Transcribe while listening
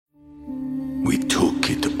We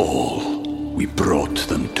took it all. We brought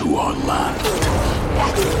them to our land.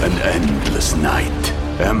 An endless night,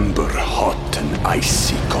 ember hot and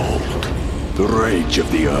icy cold. The rage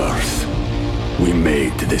of the earth. We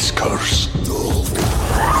made this curse.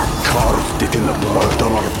 Carved it in the blood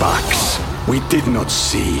on our backs. We did not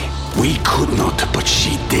see. We could not, but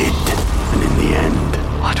she did. And in the end...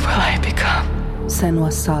 What will I become?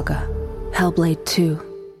 Senua's Saga. Hellblade 2.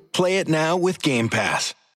 Play it now with Game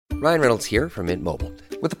Pass. Ryan Reynolds here from Mint Mobile.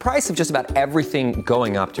 With the price of just about everything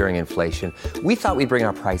going up during inflation, we thought we'd bring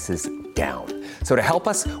our prices down. So to help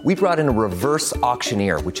us, we brought in a reverse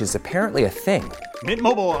auctioneer, which is apparently a thing. Mint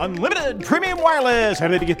Mobile Unlimited Premium Wireless. How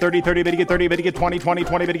to get 30, 30, bit to get 30, bit to get 20, 20,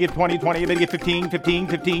 20, bit to get 20, 20, bit to get 15, 15,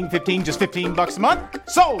 15, 15, just $15 a month?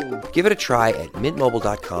 Sold! Give it a try at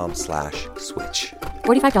mintmobile.com/switch.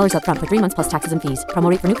 $45 up front for 3 months plus taxes and fees. Promo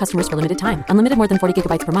rate for new customers for limited time. Unlimited more than 40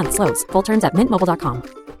 gigabytes per month. Slows full terms at mintmobile.com.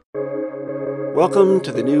 Welcome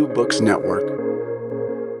to the New Books Network. Good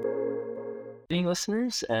evening,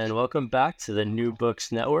 listeners, and welcome back to the New Books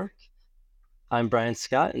Network. I'm Brian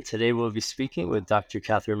Scott, and today we'll be speaking with Dr.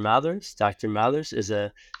 Kathryn Mathers. Dr. Mathers is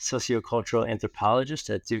a sociocultural anthropologist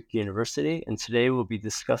at Duke University, and today we'll be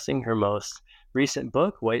discussing her most recent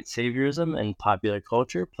book, White Saviorism and Popular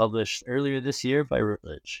Culture, published earlier this year by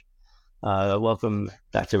Routledge. Welcome,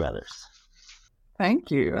 Dr. Mathers. Thank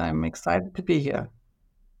you. I'm excited to be here.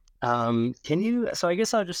 So I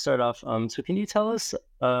guess I'll just start off. So can you tell us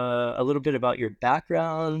a little bit about your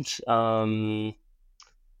background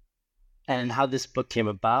and how this book came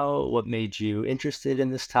about, what made you interested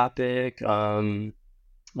in this topic, and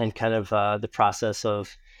kind of the process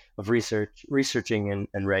of researching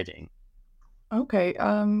and writing? Okay,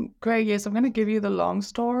 great. Yes, I'm going to give you the long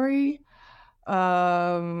story,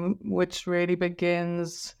 which really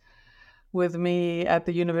begins with me at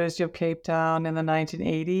the University of Cape Town in the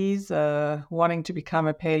 1980s, wanting to become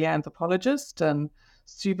a paleoanthropologist and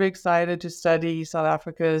super excited to study South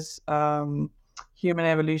Africa's human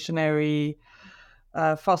evolutionary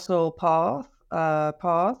fossil past.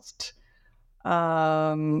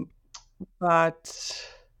 But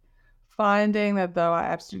finding that though I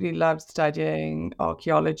absolutely loved studying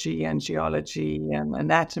archaeology and geology and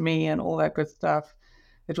anatomy and all that good stuff,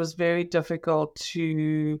 it was very difficult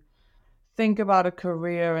to think about a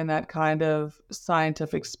career in that kind of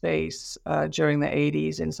scientific space during the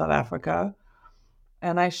 80s in South Africa.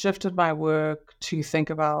 And I shifted my work to think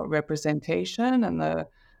about representation and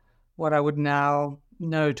what I would now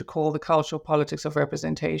know to call the cultural politics of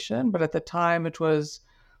representation. But at the time, it was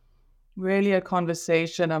really a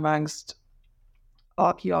conversation amongst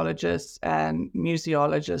archaeologists and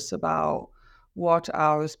museologists about what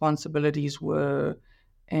our responsibilities were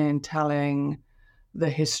in telling the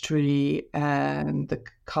history and the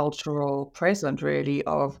cultural present, really,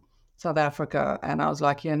 of South Africa. And I was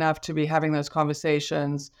lucky enough to be having those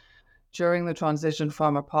conversations during the transition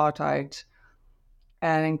from apartheid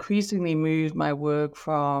and increasingly moved my work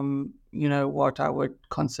from, what I would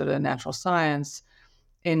consider natural science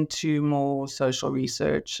into more social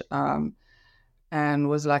research, and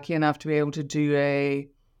was lucky enough to be able to do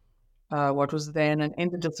what was then an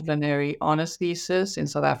interdisciplinary honors thesis in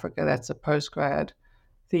South Africa. That's a postgrad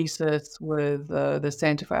thesis with the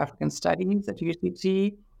Center for African Studies at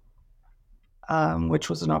UCT, which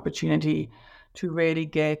was an opportunity to really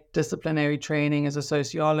get disciplinary training as a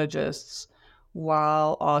sociologist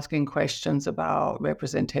while asking questions about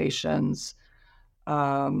representations,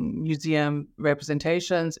 museum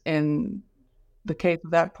representations. In the case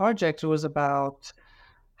of that project, it was about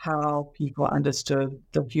how people understood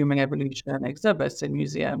the human evolution exhibits in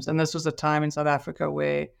museums. And this was a time in South Africa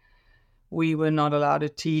where we were not allowed to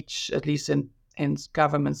teach, at least in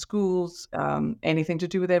government schools, anything to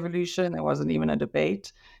do with evolution. There wasn't even a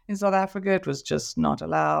debate in South Africa. It was just not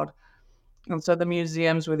allowed. And so the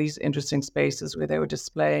museums were these interesting spaces where they were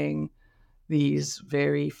displaying these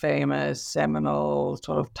very famous, seminal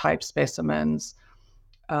sort of type specimens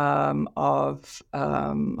of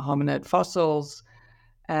hominid fossils,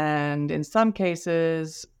 and in some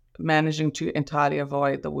cases managing to entirely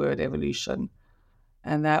avoid the word evolution.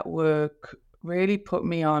 And that work really put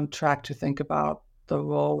me on track to think about the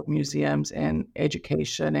role of museums in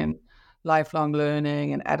education and lifelong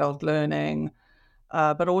learning and adult learning,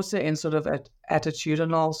 but also in sort of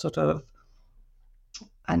attitudinal sort of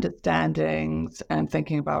understandings and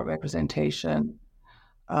thinking about representation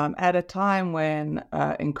at a time when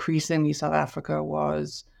increasingly South Africa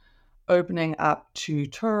was opening up to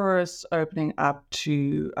tourists, opening up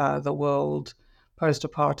to the world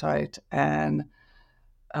post-apartheid. And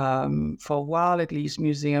for a while, at least,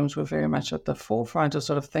 museums were very much at the forefront of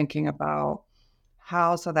sort of thinking about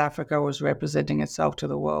how South Africa was representing itself to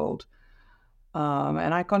the world.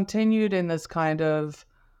 And I continued in this kind of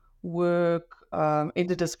work,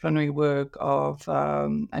 interdisciplinary work of,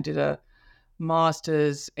 I did a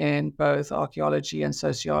master's in both archaeology and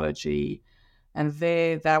sociology. And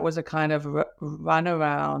that was a kind of run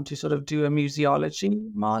around to sort of do a museology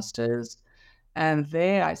master's. And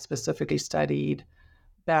there I specifically studied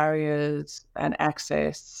barriers and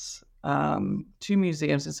access to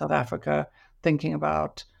museums in South Africa, thinking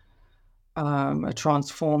about a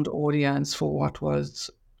transformed audience for what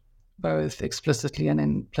was both explicitly and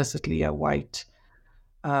implicitly a white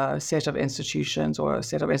set of institutions, or a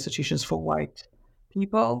set of institutions for white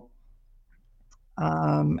people.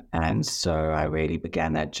 And so I really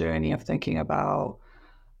began that journey of thinking about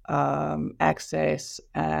access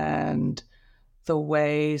and the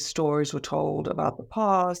way stories were told about the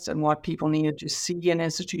past and what people needed to see in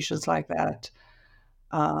institutions like that.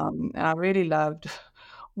 And I really loved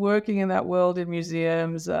working in that world in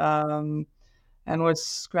museums, and was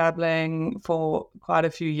scrabbling for quite a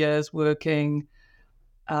few years, working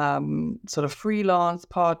sort of freelance,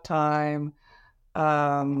 part-time,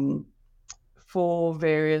 for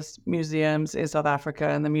various museums in South Africa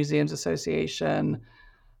and the Museums Association.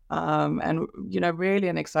 And, really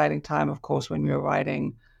an exciting time, of course, when we were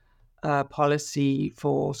writing policy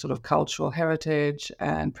for sort of cultural heritage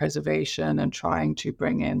and preservation and trying to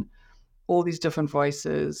bring in all these different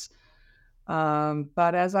voices.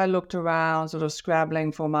 But as I looked around, sort of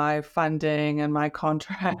scrabbling for my funding and my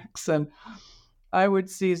contracts, and I would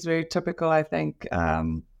see it's very typical, I think,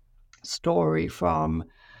 story from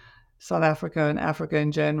South Africa and Africa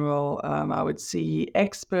in general. I would see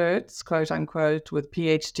experts, quote unquote, with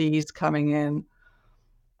PhDs coming in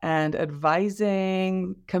and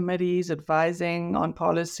advising committees, advising on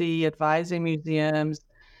policy, advising museums,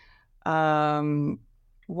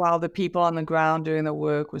 while the people on the ground doing the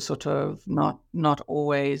work was sort of not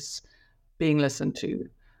always being listened to.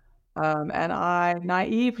 And I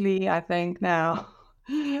naively, I think now,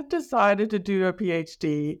 decided to do a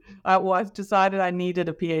PhD. Decided I needed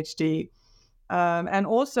a PhD, and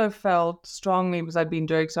also felt strongly, because I'd been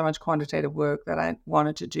doing so much quantitative work, that I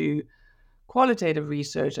wanted to do qualitative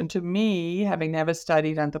research. And to me, having never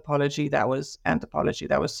studied anthropology, that was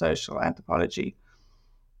social anthropology.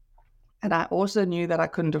 And I also knew that I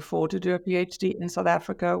couldn't afford to do a PhD in South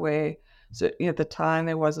Africa, where at the time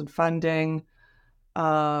there wasn't funding.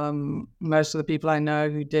 Most of the people I know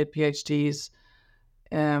who did PhDs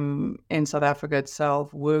in South Africa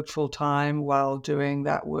itself worked full time while doing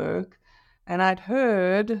that work. And I'd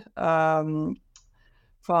heard from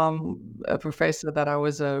a professor that I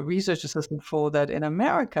was a research assistant for, that in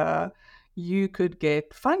America you could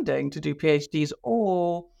get funding to do PhDs,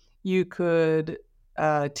 or you could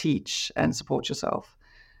teach and support yourself.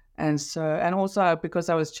 And also because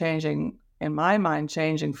I was changing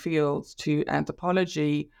fields to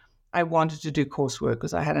anthropology, I wanted to do coursework,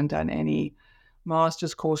 because I hadn't done any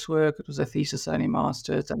master's coursework. It was a thesis-only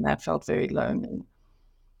master's, and that felt very lonely.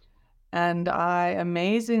 And I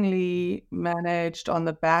amazingly managed, on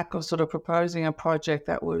the back of sort of proposing a project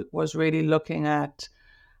that was really looking at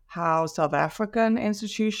how South African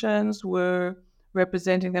institutions were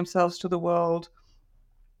representing themselves to the world.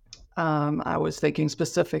 I was thinking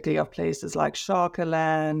specifically of places like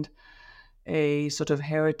Shakaland, a sort of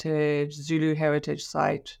Zulu heritage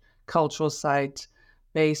site, cultural site,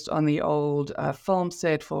 based on the old film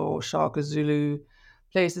set for Shaka Zulu.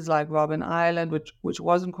 Places like Robben Island, which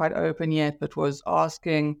wasn't quite open yet, but was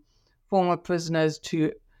asking former prisoners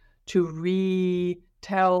to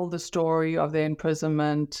retell the story of their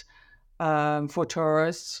imprisonment for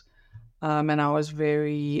tourists. And I was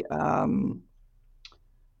very, I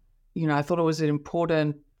thought it was an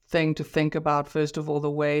important thing to think about, first of all,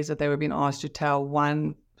 the ways that they were being asked to tell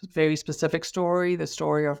one very specific story, the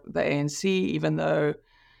story of the ANC, even though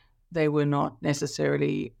they were not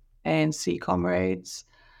necessarily ANC comrades.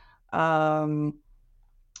 So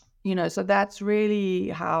that's really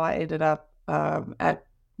how I ended up at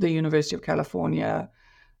the University of California,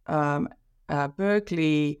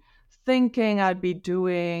 Berkeley, thinking I'd be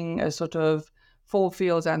doing a sort of full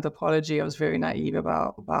fields anthropology. I was very naive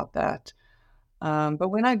about that. But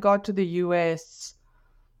when I got to the US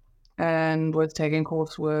and was taking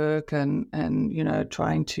coursework and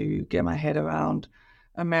trying to get my head around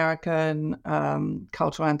American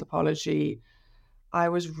cultural anthropology, I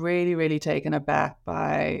was really, really taken aback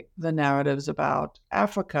by the narratives about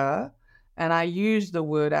Africa. And I use the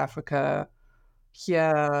word Africa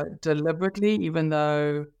here deliberately, even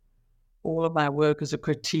though all of my work is a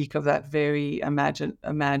critique of that very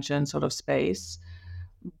imagined sort of space.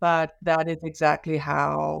 But that is exactly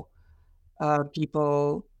how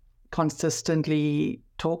People consistently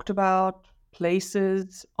talked about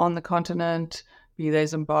places on the continent, be they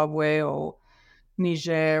Zimbabwe or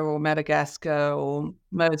Niger or Madagascar or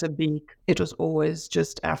Mozambique. It was always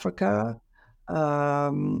just Africa,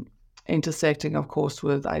 intersecting, of course,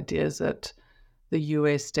 with ideas that the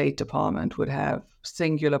US State Department would have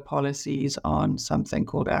singular policies on something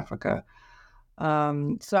called Africa.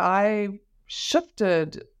 So I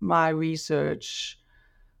shifted my research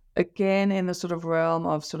again in the sort of realm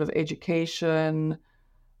of sort of education,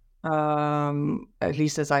 at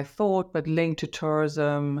least as I thought, but linked to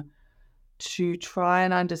tourism, to try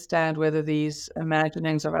and understand whether these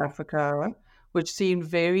imaginings of Africa, which seemed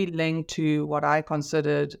very linked to what I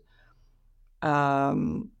considered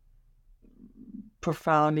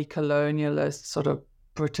profoundly colonialist, sort of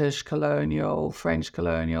British colonial, French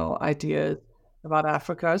colonial ideas about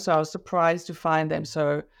Africa. So I was surprised to find them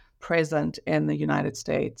so present in the United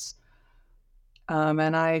States.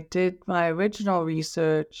 And I did my original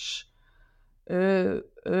research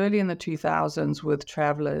early in the 2000s with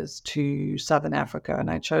travelers to Southern Africa.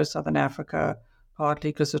 And I chose Southern Africa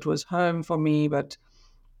partly because it was home for me, but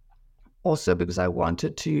also because I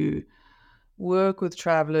wanted to work with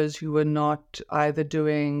travelers who were not either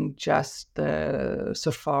doing just the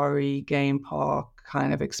safari game park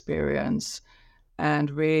kind of experience.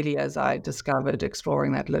 And really, as I discovered,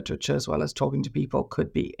 exploring that literature as well as talking to people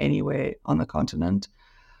could be anywhere on the continent.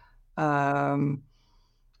 And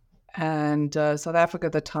South Africa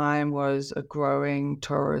at the time was a growing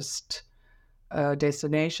tourist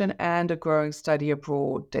destination and a growing study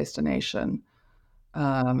abroad destination.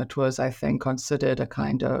 It was, I think, considered a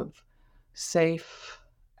kind of safe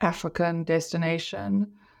African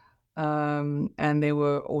destination. And there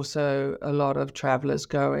were also a lot of travelers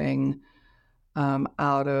going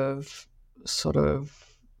out of sort of,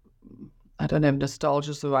 I don't know if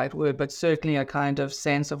nostalgia is the right word, but certainly a kind of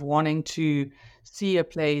sense of wanting to see a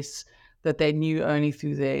place that they knew only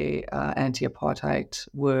through their anti-apartheid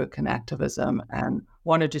work and activism, and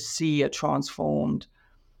wanted to see a transformed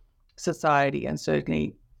society. And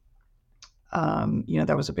certainly,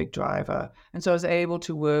 that was a big driver. And so I was able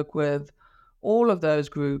to work with all of those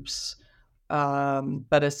groups,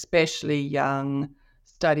 but especially young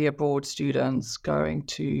study abroad students going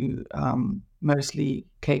to mostly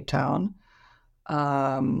Cape Town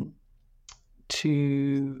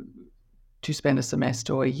to spend a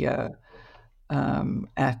semester or a year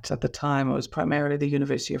at the time it was primarily the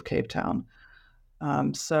University of Cape Town.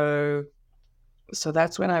 So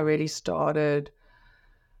that's when I really started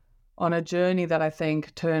on a journey that I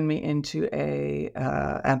think turned me into a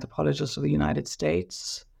anthropologist of the United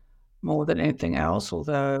States more than anything else,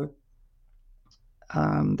 although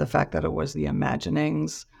the fact that it was the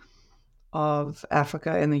imaginings of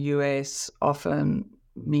Africa in the US often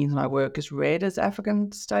means my work is read as African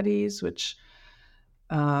studies, which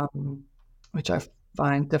I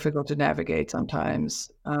find difficult to navigate sometimes.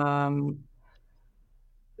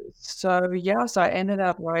 So I ended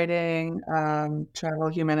up writing Travel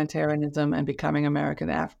Humanitarianism and Becoming American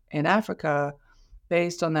in Africa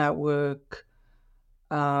based on that work,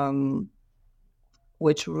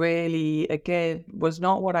 which really, again, was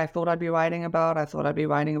not what I thought I'd be writing about. I thought I'd be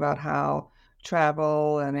writing about how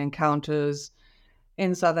travel and encounters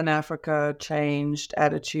in Southern Africa changed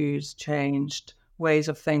attitudes, changed ways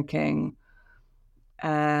of thinking.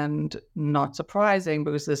 And not surprising,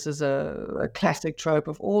 because this is a classic trope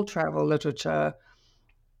of all travel literature.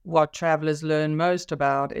 What travelers learn most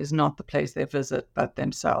about is not the place they visit, but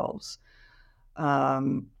themselves.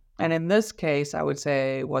 And in this case, I would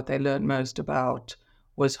say what they learned most about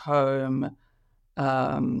was home,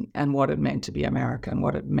 and what it meant to be American,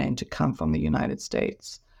 what it meant to come from the United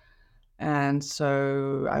States. And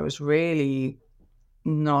so I was really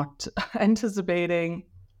not anticipating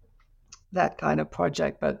that kind of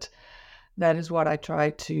project, but that is what I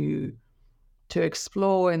tried to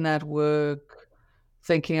explore in that work,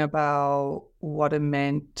 thinking about what it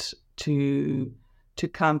meant to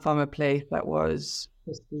come from a place that was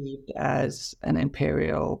perceived as an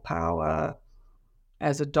imperial power,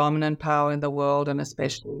 as a dominant power in the world, and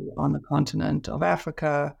especially on the continent of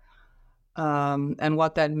Africa, and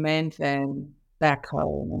what that meant then back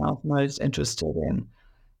home. And I was most interested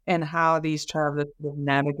in how these travelers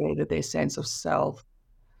navigated their sense of self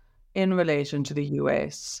in relation to the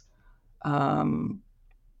US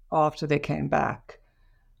after they came back.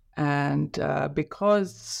 And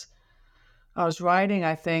because I was writing,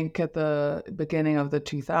 I think, at the beginning of the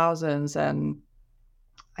 2000s, and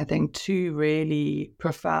I think two really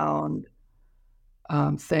profound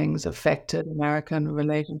things affected American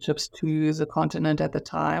relationships to the continent at the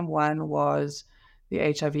time. One was the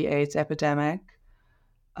HIV/AIDS epidemic,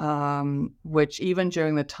 which even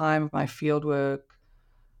during the time of my fieldwork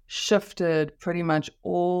shifted pretty much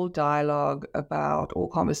all dialogue about, all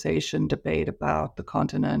conversation, debate about the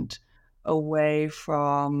continent away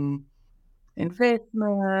from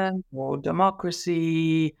investment or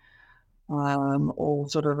democracy, or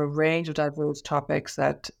sort of a range of diverse topics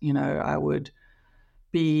that, I would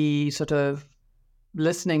be sort of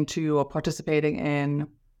listening to or participating in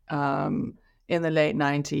the late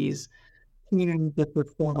 90s. Just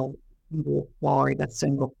why that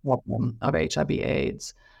single problem of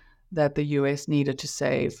HIV/AIDS that the US needed to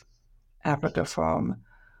save Africa from.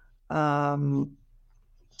 And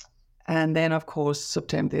then, of course,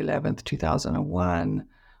 September 11th, 2001,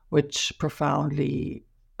 which profoundly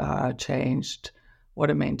changed what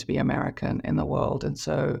it meant to be American in the world. And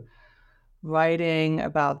so writing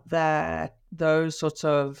about those sorts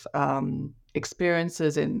of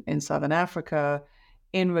experiences in Southern Africa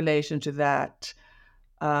in relation to that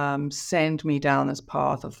sent me down this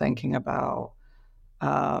path of thinking about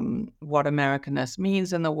what Americanness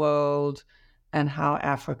means in the world and how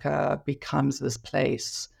Africa becomes this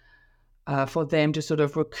place for them to sort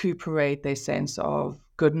of recuperate their sense of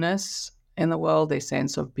goodness in the world, their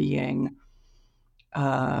sense of being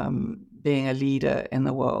a leader in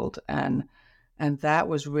the world. And that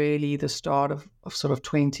was really the start of sort of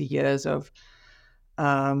 20 years of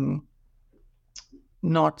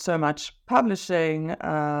not so much publishing,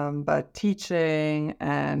 but teaching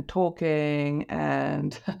and talking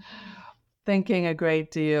and thinking a great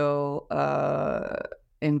deal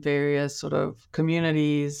in various sort of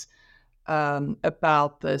communities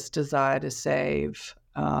about this desire to save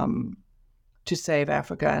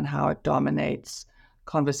Africa and how it dominates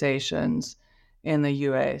conversations in the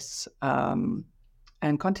US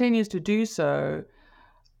and continues to do so.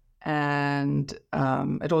 And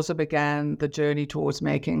it also began the journey towards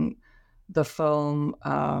making the film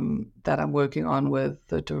that I'm working on with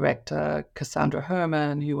the director Cassandra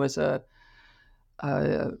Herman, who was a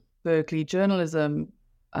Berkeley journalism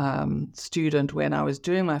student when I was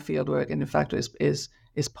doing my fieldwork, and in fact is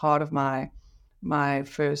part of my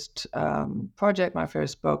first project, my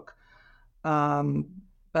first book.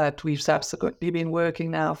 But we've subsequently been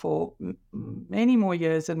working now for many more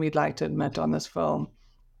years than we'd like to admit on this film.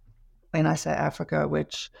 And I say Africa,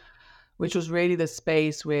 which was really the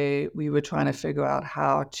space where we were trying to figure out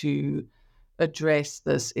how to address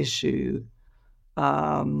this issue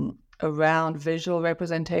around visual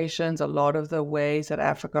representations. A lot of the ways that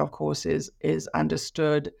Africa, of course, is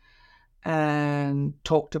understood and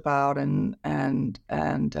talked about and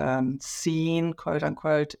seen, quote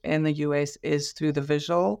unquote, in the US is through the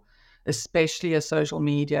visual, especially as social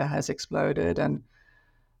media has exploded, and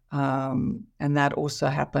that also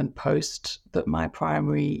happened post my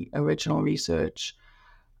primary original research.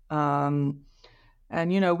 And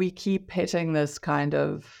we keep hitting this kind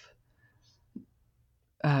of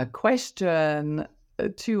question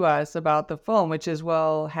to us about the film, which is,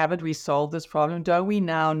 well, haven't we solved this problem? Don't we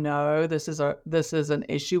now know this is an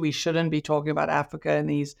issue? We shouldn't be talking about Africa in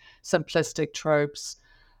these simplistic tropes.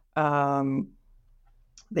 There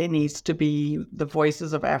needs to be the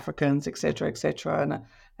voices of Africans, et cetera, et cetera.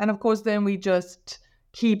 And of course, then we just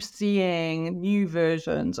keep seeing new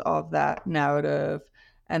versions of that narrative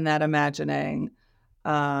and that imagining.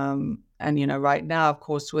 And right now, of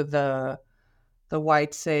course, with the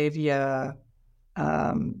White Savior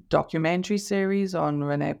documentary series on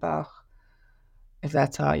René Bach, if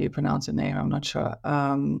that's how you pronounce the name, I'm not sure.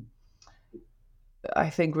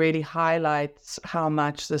 I think really highlights how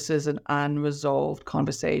much this is an unresolved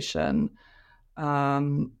conversation.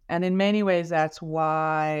 And in many ways, that's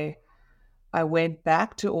why I went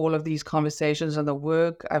back to all of these conversations and the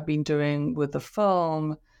work I've been doing with the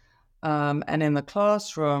film and in the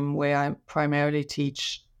classroom, where I primarily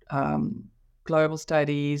teach global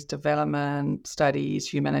studies, development studies,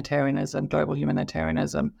 humanitarianism, global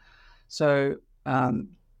humanitarianism. So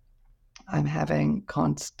I'm having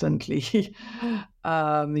constantly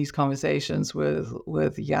these conversations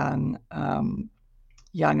with young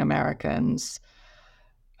Americans,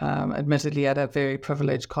 admittedly at a very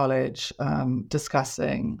privileged college,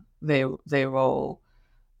 discussing their role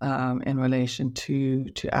in relation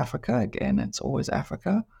to Africa. Again, it's always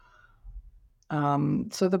Africa.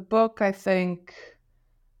 So the book, I think,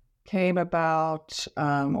 came about,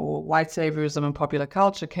 or White Saviorism and Popular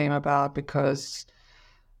Culture came about because,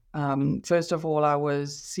 first of all, I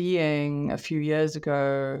was seeing a few years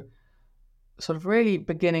ago, sort of really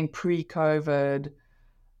beginning pre-COVID,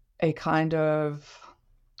 a kind of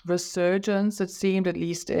resurgence, it seemed, at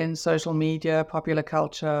least in social media, popular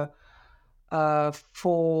culture,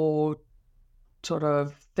 for sort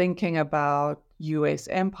of thinking about US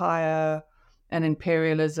empire and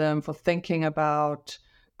imperialism, for thinking about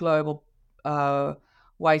global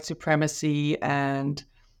white supremacy and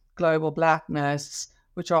global blackness,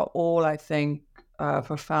 which are all, I think,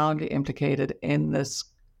 profoundly implicated in this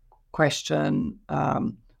question,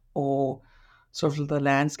 or sort of the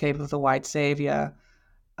landscape of the white savior.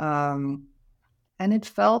 And it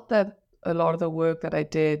felt that a lot of the work that I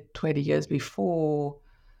did 20 years before,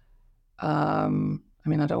 I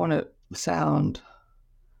mean, I don't want to sound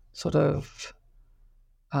sort of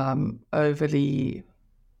overly,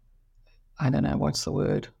 I don't know, what's the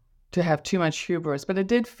word, to have too much hubris, but it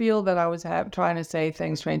did feel that I was trying to say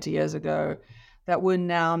things 20 years ago that were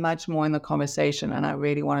now much more in the conversation, and I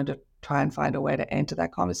really wanted to try and find a way to enter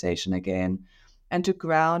that conversation again and to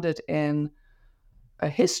ground it in a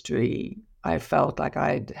history. I felt like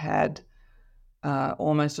I'd had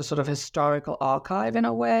almost a sort of historical archive in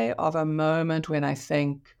a way of a moment when I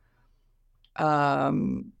think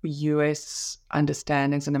US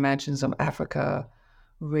understandings and imaginings of Africa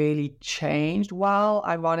really changed, while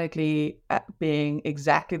ironically being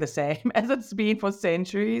exactly the same as it's been for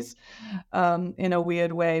centuries, in a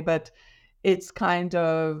weird way. But it's kind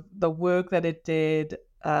of the work that it did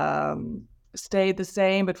stayed the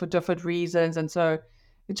same, but for different reasons. And so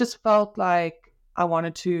it just felt like I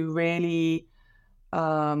wanted to really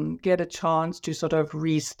get a chance to sort of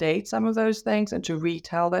restate some of those things and to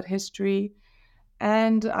retell that history.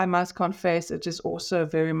 And I must confess, it is also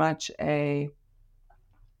very much a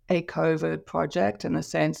COVID project, in the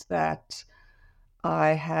sense that I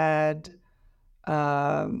had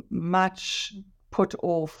much put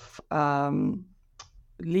off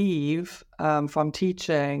leave from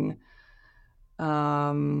teaching,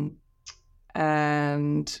 and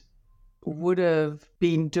would have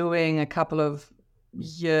been doing a couple of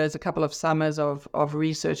summers of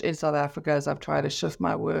research in South Africa as I've tried to shift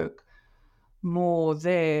my work more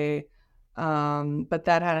there. But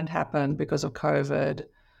that hadn't happened because of COVID.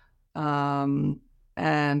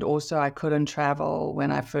 And also I couldn't travel when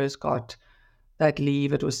I first got that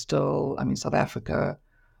leave. It was still, I mean, South Africa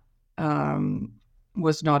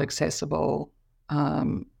was not accessible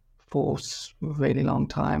for a really long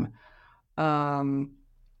time. And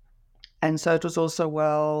so it was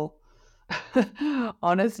also,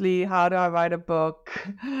 honestly, how do I write a book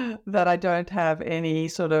that I don't have any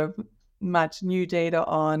sort of much new data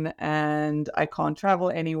on, and I can't travel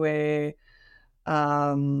anywhere?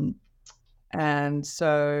 And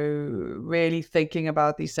so really thinking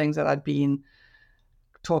about these things that I'd been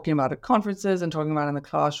talking about at conferences and talking about in the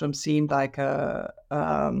classroom seemed like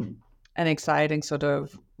an exciting sort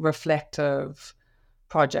of reflective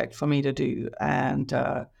project for me to do. And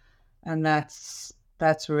that's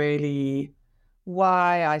really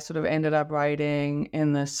why I sort of ended up writing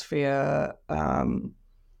in the sphere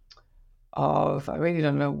of, I really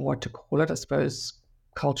don't know what to call it, I suppose,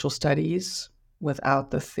 cultural studies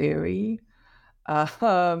without the theory.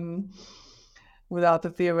 Without the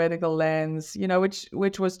theoretical lens,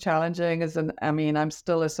 which was challenging. I'm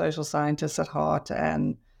still a social scientist at heart,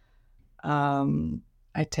 and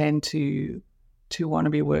I tend to want to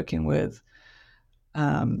be working with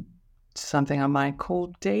something I might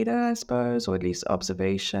call data, I suppose, or at least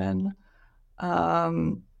observation.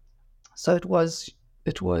 So it was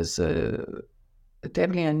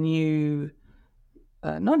definitely a new.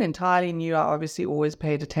 Not entirely new. I obviously always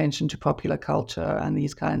paid attention to popular culture and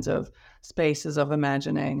these kinds of spaces of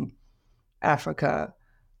imagining Africa.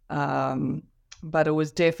 But it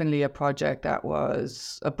was definitely a book project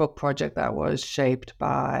that was shaped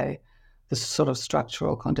by the sort of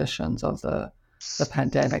structural conditions of the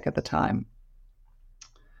pandemic at the time.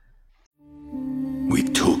 We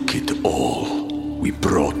took it all. We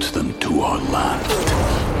brought them to our land.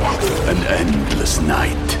 An endless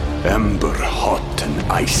night. Ember hot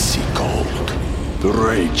and icy cold. The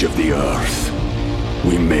rage of the earth.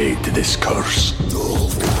 We made this curse.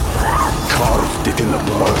 Carved it in the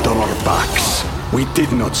blood on our backs. We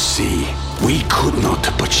did not see. We could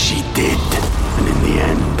not, but she did. And in the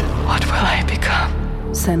end, What will I become?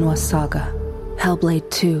 Senwa Saga. Hellblade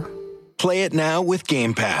 2. Play it now with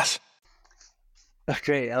Game Pass. Oh,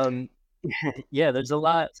 great. Yeah, there's a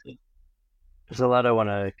lot I want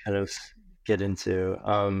to kind of get into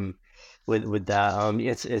with that.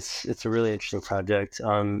 It's a really interesting project.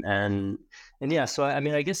 And yeah, so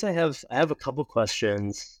I guess I have a couple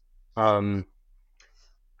questions.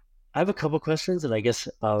 I have a couple questions, and I guess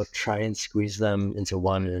I'll try and squeeze them into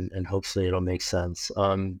one, and hopefully it'll make sense.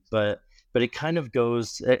 But it kind of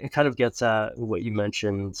gets at what you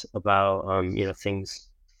mentioned about things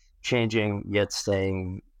changing yet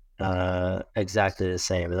staying exactly the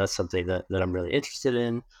same, and that's something that I'm really interested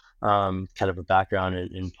in. Kind of a background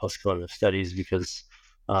in post-colonial studies, because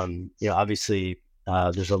obviously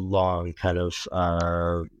there's a long kind of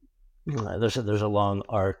there's a long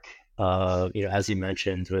arc, as you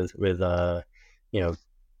mentioned, with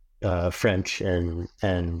French and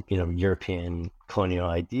European colonial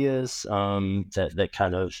ideas that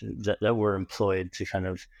kind of that were employed to kind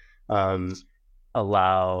of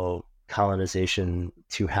allow colonization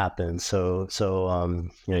to happen. So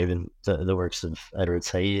even the works of Edward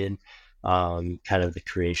Said, kind of the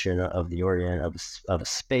creation of the Orient, of a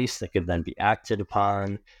space that could then be acted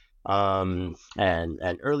upon, and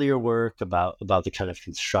earlier work about the kind of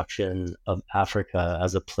construction of Africa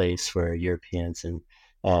as a place where Europeans and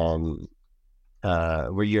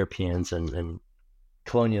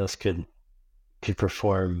colonials could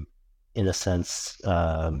perform, in a sense,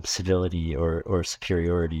 civility or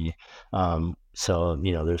superiority. So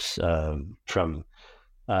there's from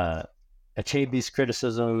Achebe's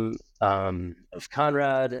criticism of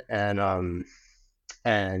Conrad, and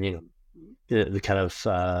the kind of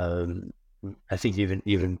I think you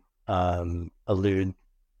even allude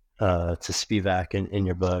to Spivak in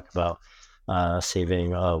your book about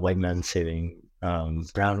saving white men, saving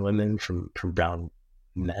brown women from brown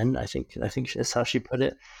men. I think is how she put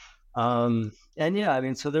it. And yeah, I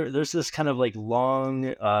mean, so there's this kind of like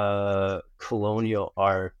long colonial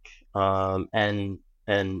arc, and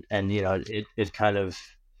it kind of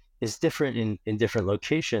is different in different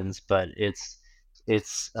locations, but it's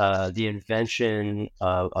the invention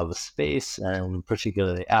of a space, and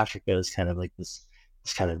particularly Africa is kind of like this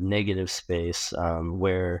kind of negative space,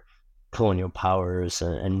 where colonial powers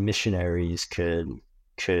and missionaries could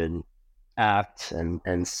act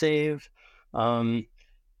and save.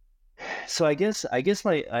 So I guess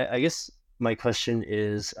my question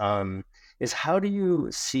is how do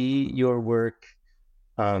you see your work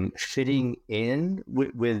fitting in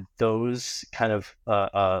with those kind of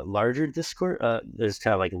larger discourse? There's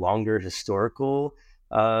kind of like longer historical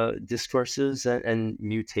discourses and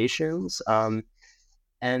mutations, and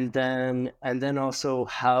then also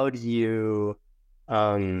how do you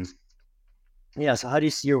so how do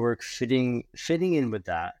you see your work fitting in with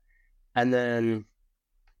that? And then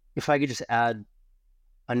if I could just add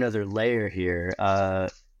another layer here,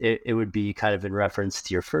 it would be kind of in reference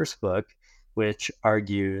to your first book, which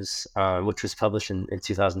argues, which was published in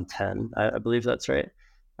 2010, I believe that's right.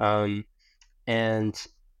 And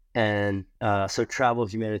so travel,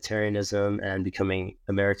 humanitarianism, and becoming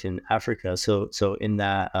American Africa. So in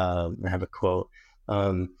that, I have a quote.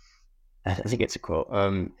 I think it's a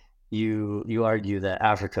quote. You argue that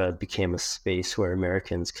Africa became a space where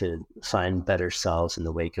Americans could find better selves in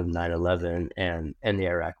the wake of 9/11 and the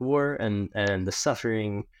Iraq War, and the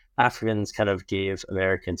suffering Africans kind of gave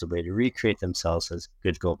Americans a way to recreate themselves as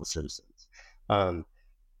good global citizens.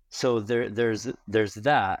 So there's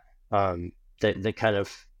that that kind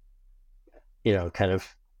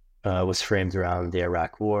of was framed around the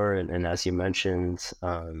Iraq War, and as you mentioned,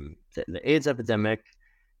 the AIDS epidemic,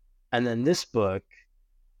 and then this book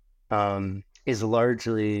is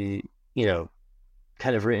largely,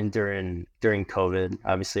 kind of written during COVID,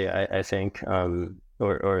 obviously, I think,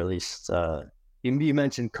 or at least you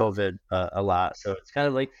mentioned COVID a lot, so it's kind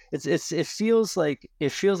of like it feels like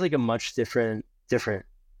a much different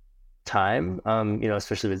time,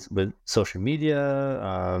 especially with social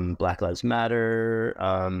media, Black Lives Matter.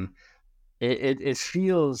 It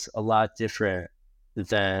feels a lot different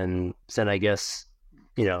than I guess,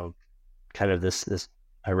 kind of this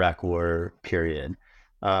Iraq War period,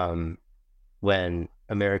 when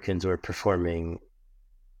Americans were performing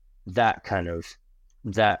that kind of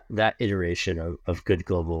that iteration of good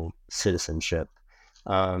global citizenship,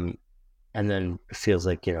 and then it feels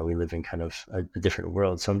like we live in kind of a different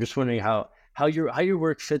world. So I'm just wondering how your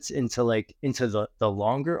work fits into the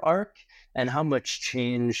longer arc, and how much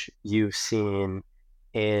change you've seen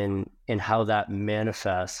in how that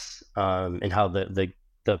manifests, and how the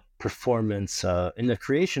performance in the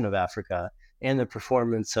creation of Africa and the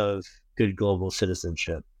performance of good global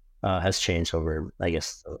citizenship has changed over, I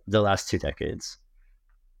guess, the last 2 decades.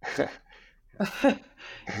 Yeah,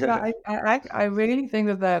 I really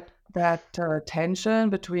think that tension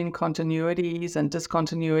between continuities and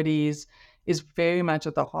discontinuities is very much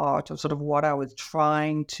at the heart of sort of what I was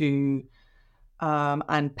trying to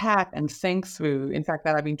unpack and think through. In fact,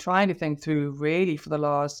 that I've been trying to think through really for the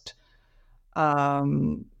last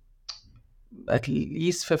at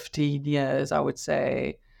least 15 years, I would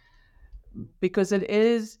say, because it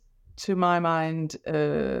is, to my mind,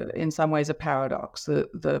 in some ways a paradox.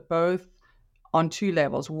 The both on 2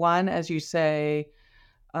 levels. One, as you say,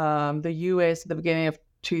 The US at the beginning of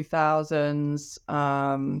 2000s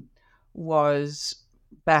was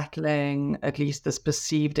battling at least this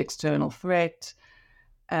perceived external threat.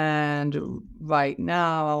 And right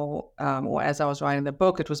now, or as I was writing the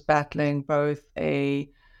book, it was battling both a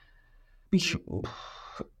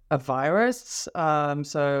virus.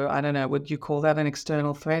 So I don't know, would you call that an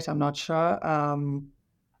external threat? I'm not sure.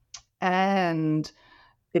 And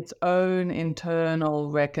its own internal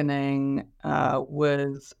reckoning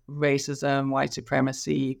with racism, white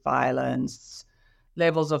supremacy, violence,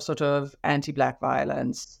 levels of sort of anti-Black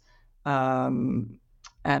violence, and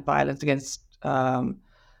violence against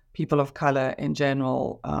people of color in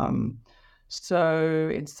general. So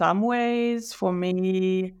in some ways, for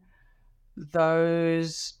me,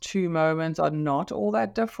 those two moments are not all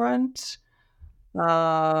that different,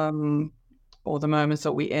 or the moments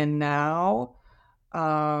that we're in now.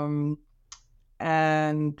 But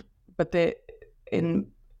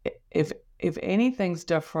if anything's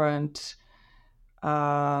different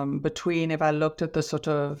between, if I looked at the sort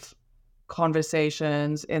of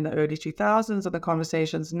conversations in the early 2000s and the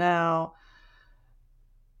conversations now,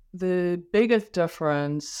 the biggest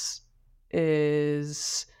difference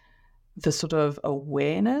is the sort of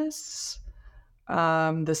awareness,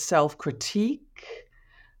 the self-critique,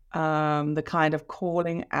 the kind of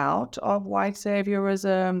calling out of white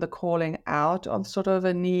saviorism, the calling out of sort of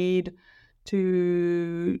a need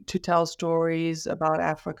to tell stories about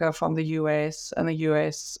Africa from the US and the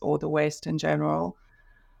US or the West in general.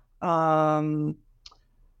 So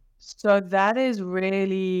that is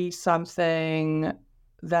really something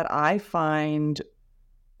that I find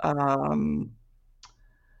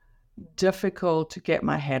difficult to get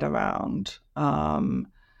my head around.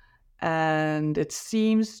 And it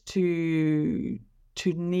seems to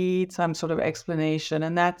need some sort of explanation.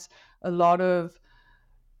 And that's a lot of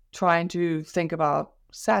trying to think about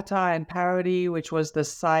satire and parody, which was the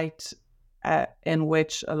site in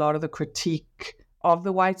which a lot of the critique of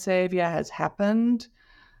the white savior has happened.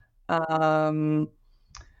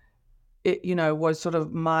 It, was sort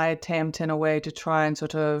of my attempt in a way to try and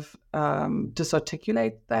sort of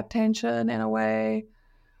disarticulate that tension in a way.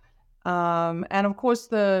 And of course,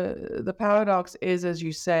 the paradox is, as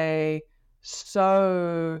you say,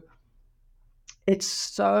 it's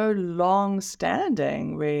so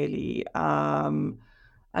long-standing, really.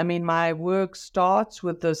 I mean, my work starts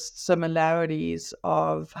with the similarities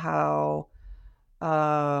of how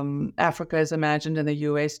Africa is imagined in the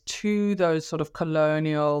US to those sort of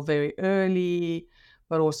colonial, very early,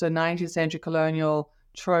 but also 19th century colonial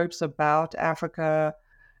tropes about Africa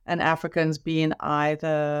and Africans being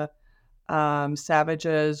either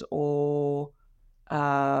savages or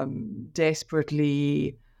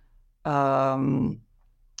desperately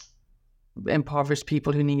impoverished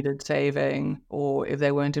people who needed saving, or if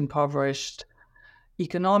they weren't impoverished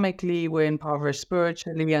economically, were impoverished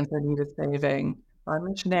spiritually and so needed saving by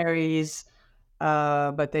missionaries,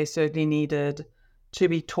 but they certainly needed to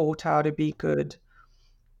be taught how to be good,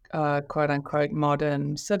 quote unquote,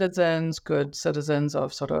 modern citizens, good citizens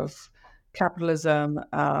of sort of capitalism.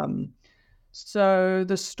 So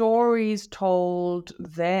the stories told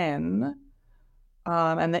then,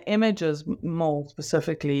 and the images more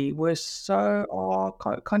specifically,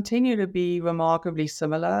 continue to be remarkably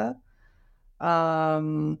similar.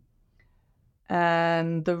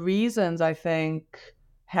 And the reasons, I think,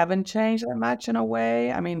 haven't changed that much in a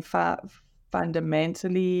way. I mean,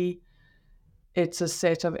 fundamentally, it's a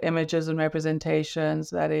set of images and representations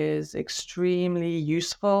that is extremely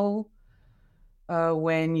useful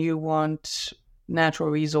when you want natural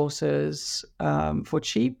resources for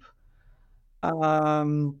cheap.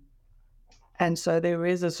 And so there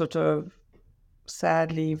is a sort of,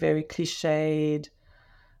 sadly, very cliched,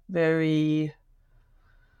 very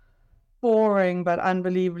boring but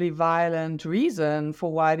unbelievably violent reason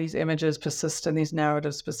for why these images persist and these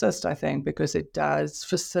narratives persist, I think, because it does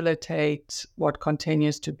facilitate what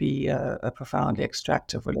continues to be a profoundly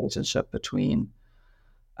extractive relationship between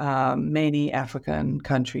many African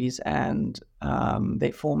countries and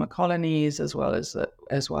their former colonies, as well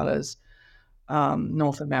as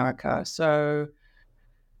North America. So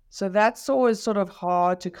that's always sort of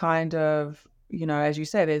hard to kind of, as you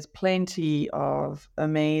said, there's plenty of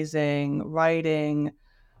amazing writing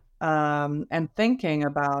and thinking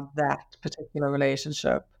about that particular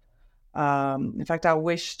relationship. In fact, I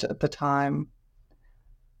wished at the time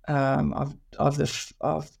of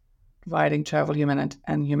writing travel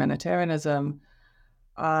and humanitarianism,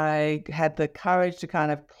 I had the courage to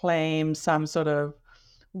kind of claim some sort of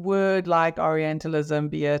word like Orientalism,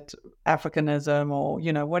 be it Africanism or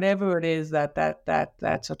whatever it is that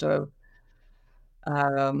sort of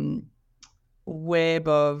um, web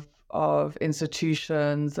of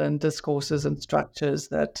institutions and discourses and structures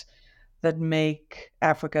that make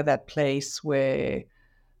Africa that place where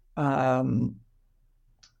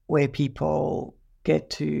people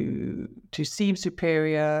get to seem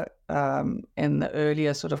superior in the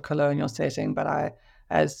earlier sort of colonial setting. But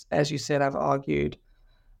as you said, I've argued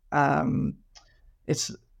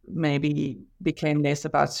it's maybe became less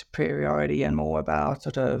about superiority and more about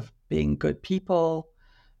sort of being good people,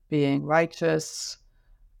 being righteous.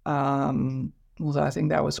 Although I think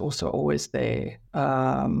that was also always there.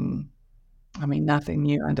 I mean, nothing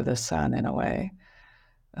new under the sun in a way.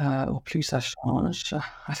 Or plus ça change.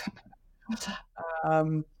 I don't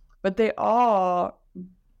know.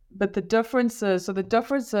 But the differences. So the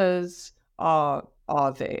differences are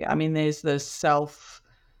there. I mean, there's this self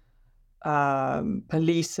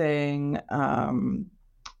policing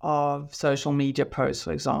of social media posts,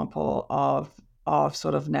 for example, of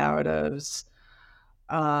sort of narratives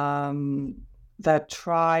that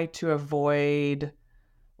try to avoid,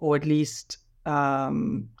 or at least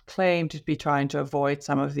claim to be trying to avoid,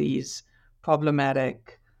 some of these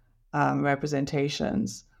problematic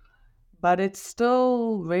representations. But it's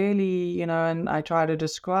still really, and I try to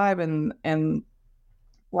describe in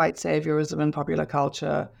white saviorism and popular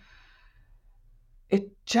culture,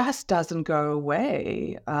 it just doesn't go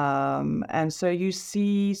away. And so you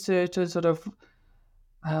see certain sort of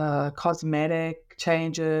cosmetic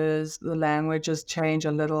changes, the languages change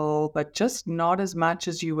a little, but just not as much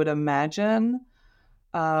as you would imagine.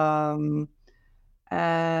 And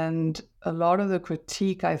a lot of the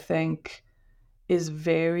critique, I think, is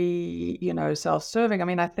very, self-serving. I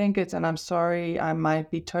mean, I think it's, and I'm sorry, I might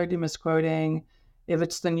be totally misquoting, if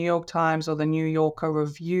it's the New York Times or the New Yorker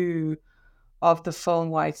review of the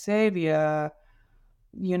film White Savior,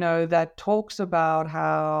 that talks about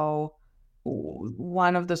how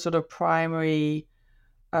one of the sort of primary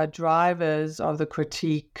drivers of the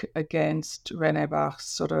critique against René Bach's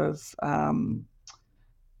sort of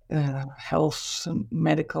health and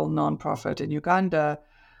medical nonprofit in Uganda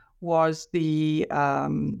was the,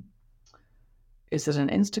 is it an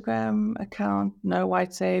Instagram account? No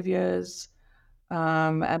White Saviors.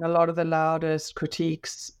 And a lot of the loudest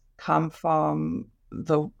critiques come from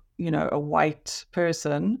a white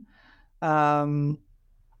person. And,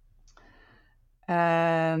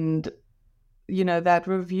 that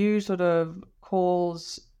review sort of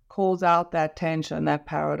calls out that tension, that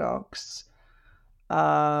paradox,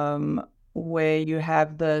 where you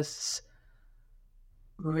have this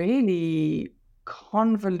really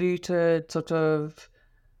convoluted, sort of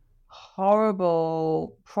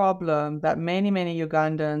horrible problem that many, many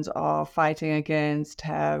Ugandans are fighting against,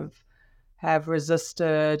 have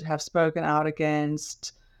resisted, have spoken out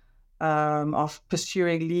against, of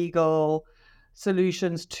pursuing legal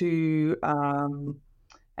solutions to,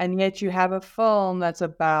 and yet you have a film that's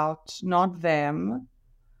about not them,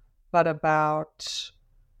 but about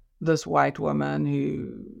this white woman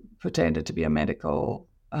who pretended to be a medical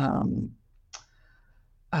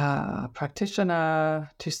practitioner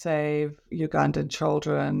to save Ugandan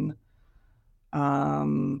children,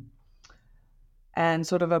 and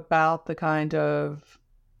sort of about the kind of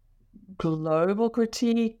global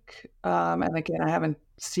critique. And again, I haven't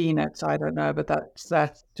seen it, so I don't know, but that's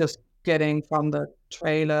just getting from the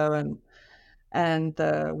trailer and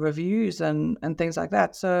the reviews and things like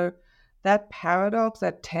that. So that paradox,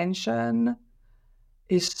 that tension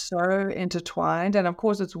is so intertwined. And of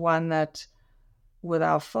course, it's one that with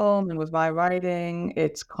our film and with my writing,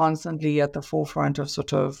 it's constantly at the forefront of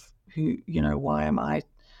sort of why am I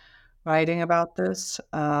writing about this?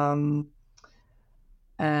 And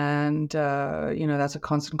that's a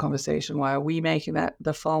constant conversation. Why are we making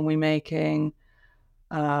the film we're making?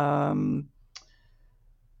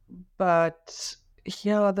 But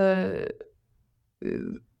here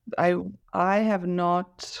I have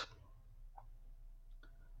not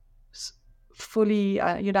fully,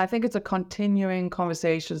 I think it's a continuing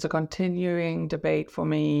conversation, it's a continuing debate for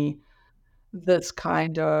me, this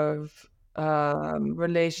kind of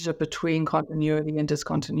relationship between continuity and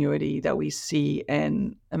discontinuity that we see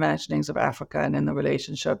in Imaginings of Africa and in the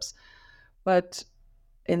relationships. But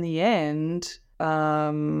in the end,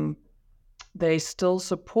 they still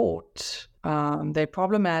support. They're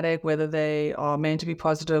problematic, whether they are meant to be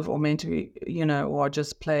positive or meant to be, or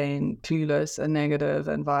just plain clueless and negative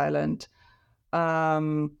and violent.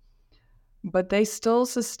 But they still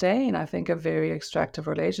sustain, I think, a very extractive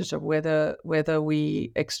relationship, whether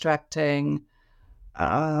we extracting,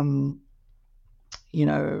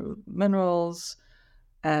 minerals,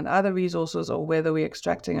 and other resources, or whether we're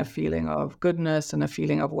extracting a feeling of goodness and a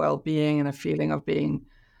feeling of well-being and a feeling of doing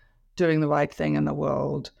the right thing in the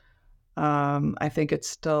world. I think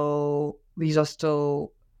these are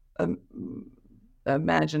still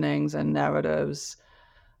imaginings and narratives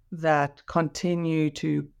that continue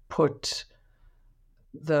to put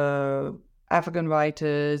the African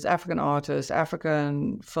writers, African artists,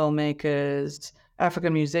 African filmmakers,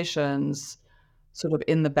 African musicians sort of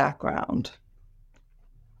in the background.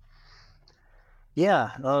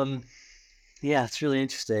 Yeah, it's really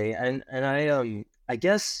interesting, and I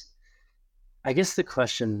guess the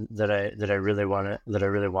question that I really want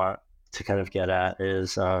to kind of get at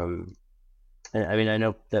is, and I mean, I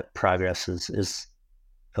know that progress is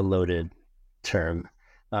a loaded term,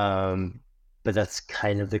 but that's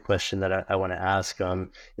kind of the question that I want to ask,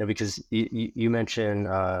 because you mentioned,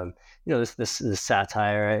 this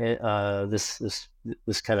satire, this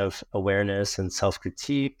kind of awareness and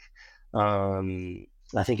self-critique. I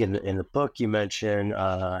think in the book you mentioned,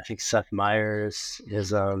 I think Seth Meyers,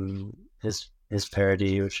 his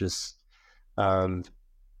parody, which is,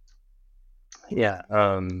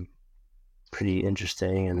 pretty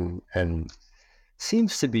interesting and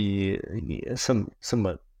seems to be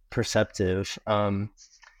somewhat perceptive. And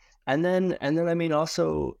then I mean,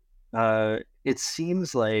 also, it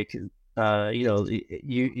seems like,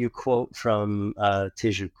 you quote from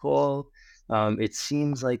Teju Cole. It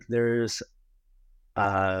seems like there's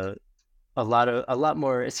a lot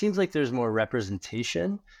more. It seems like there's more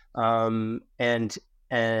representation, and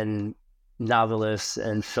novelists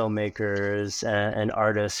and filmmakers and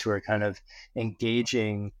artists who are kind of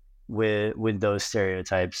engaging with those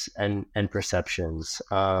stereotypes and perceptions.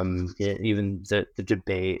 Even the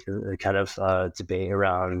debate, the kind of debate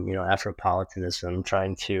around Afropolitanism,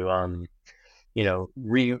 trying to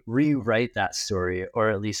rewrite that story, or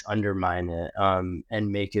at least undermine it,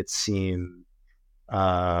 and make it seem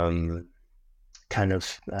kind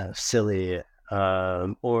of silly,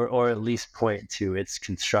 or at least point to its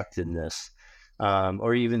constructedness,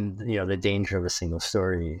 or even the danger of a single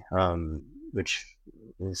story, which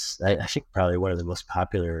is, I think, probably one of the most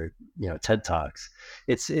popular TED Talks.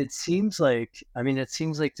 It seems like, I mean, it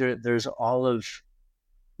seems like there's a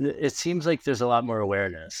lot more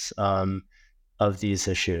awareness of these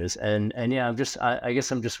issues, and yeah, I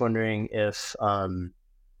guess I'm just wondering if, do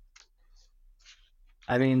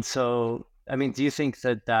you think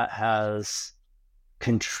that has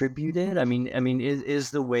contributed? I mean,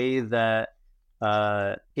 is the way that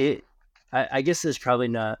I guess there's probably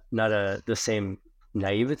not the same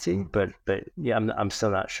naivety, but yeah, I'm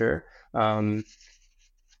still not sure.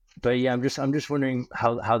 But yeah, I'm just wondering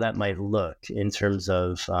how that might look in terms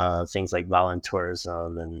of things like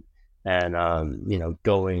voluntourism and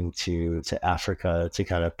going to Africa to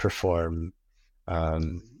kind of perform,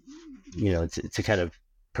 to kind of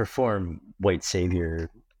perform white saviorness.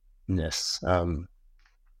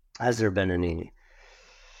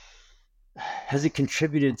 Has it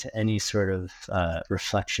contributed to any sort of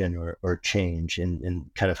reflection or change in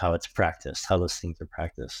kind of how it's practiced, how those things are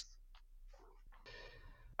practiced?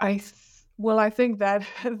 I think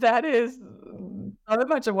that is so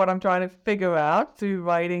much of what I'm trying to figure out through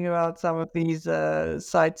writing about some of these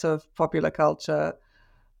sites of popular culture,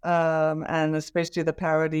 and especially the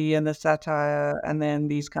parody and the satire, and then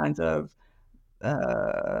these kinds of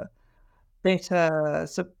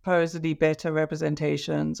supposedly better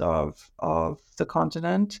representations of the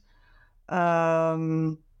continent.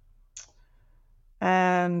 And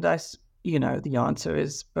the answer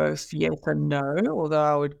is both yes and no, although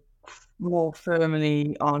I would more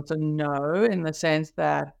firmly answer no, in the sense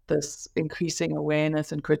that this increasing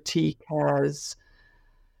awareness and critique has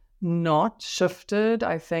not shifted,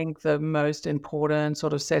 I think, the most important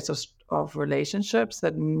sort of sets of relationships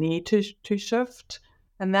that need to shift.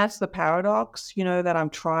 And that's the paradox, that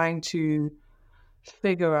I'm trying to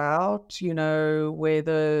figure out, where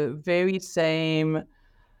the very same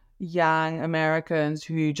young Americans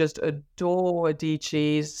who just adore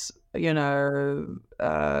Adichie's,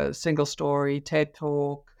 single story TED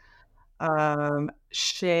Talk,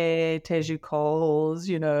 share Teju Cole's,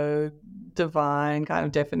 divine kind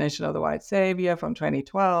of definition of the white savior from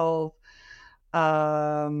 2012,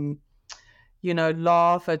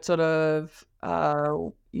 laugh at sort of,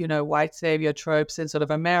 white savior tropes in sort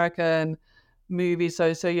of American movies.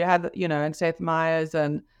 So you had, and Seth Meyers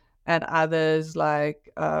and others like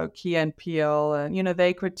Key and Peele, and,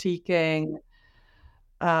 they critiquing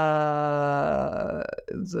the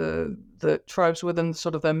tropes within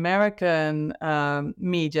sort of the American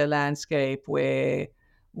media landscape, where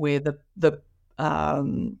the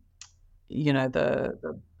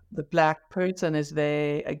the Black person is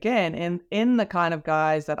there again in the kind of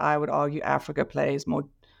guise that I would argue Africa plays more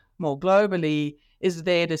globally, is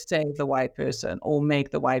there to save the white person or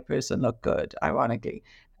make the white person look good, ironically.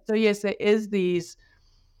 So yes, there is these,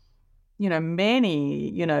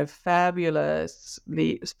 many, fabulous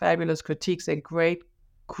critiques and great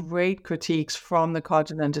critiques from the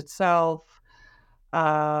continent itself.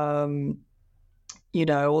 Although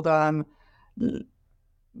I'm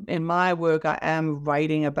in my work, I am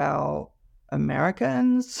writing about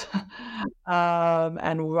Americans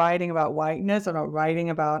and writing about whiteness. I'm not writing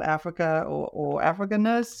about Africa or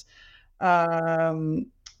Africanness.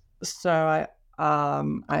 So I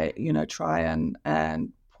try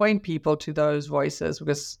and point people to those voices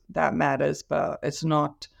because that matters, but it's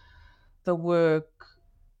not the work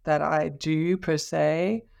that I do per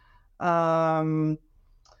se. But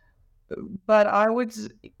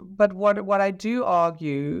what I do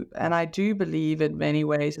argue, and I do believe in many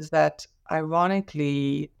ways, is that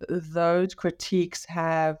ironically, those critiques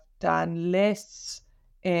have done less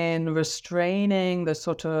in restraining the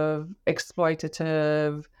sort of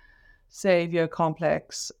exploitative savior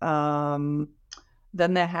complex than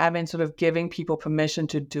they have in sort of giving people permission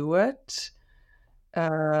to do it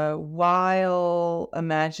while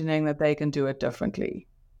imagining that they can do it differently.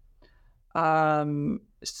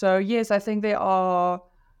 So yes, I think there are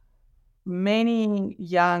many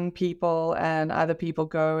young people and other people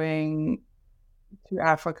going to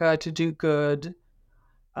Africa to do good,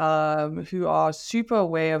 who are super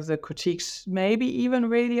aware of the critiques, maybe even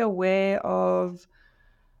really aware of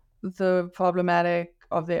the problematic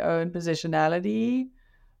of their own positionality.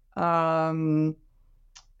 And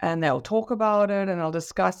they'll talk about it and they'll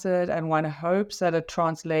discuss it, and one hopes that it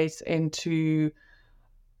translates into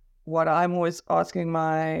what I'm always asking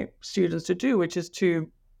my students to do, which is to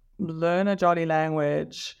learn a jolly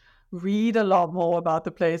language, read a lot more about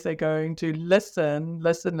the place they're going to, listen.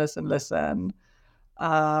 And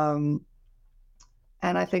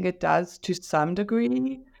I think it does to some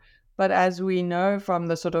degree. But as we know from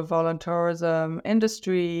the sort of voluntarism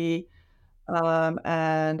industry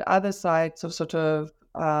and other sites of sort of,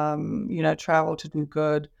 travel to do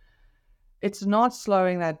good, it's not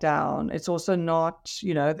slowing that down. It's also not,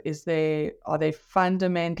 are there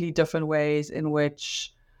fundamentally different ways in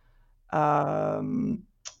which the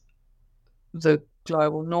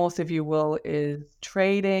global north, if you will, is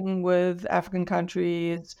trading with African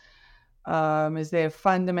countries? Is there a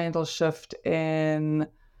fundamental shift in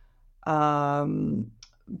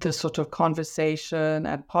the sort of conversation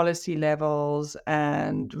at policy levels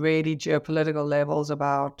and really geopolitical levels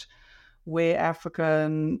about where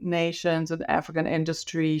African nations and African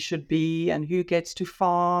industry should be and who gets to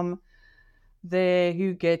farm there,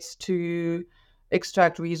 who gets to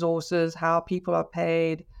extract resources, how people are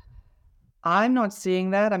paid? I'm not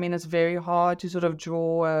seeing that. I mean, it's very hard to sort of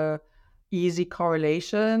draw a easy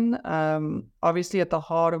correlation. Obviously, at the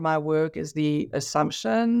heart of my work is the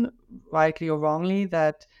assumption, rightly or wrongly,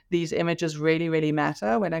 that these images really, really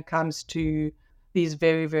matter when it comes to these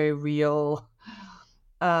very, very real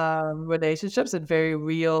relationships and very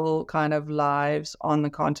real kind of lives on the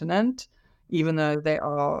continent, even though they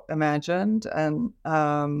are imagined. And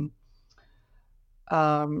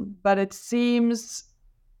but it seems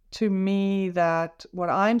to me that what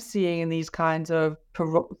I'm seeing in these kinds of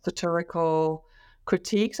satirical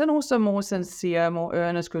critiques, and also more sincere, more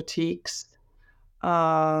earnest critiques,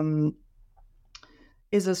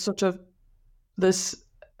 is a sort of this,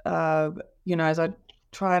 as I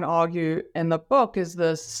try and argue in the book, is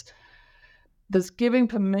this giving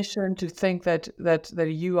permission to think that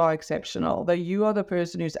you are exceptional, that you are the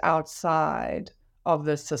person who's outside of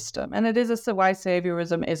this system. And it is white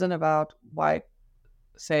saviorism isn't about white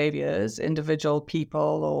saviors, individual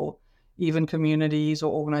people, or even communities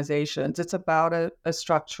or organizations. It's about a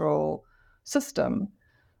structural system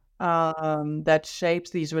that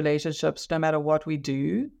shapes these relationships no matter what we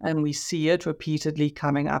do. And we see it repeatedly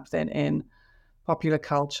coming up then in popular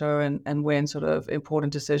culture and when sort of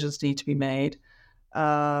important decisions need to be made.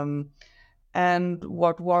 And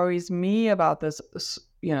what worries me about this,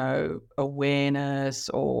 awareness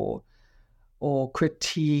or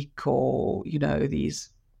critique or, these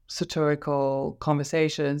satirical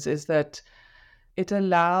conversations, is that it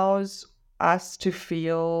allows us to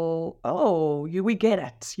feel, we get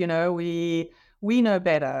it, we know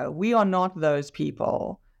better. We are not those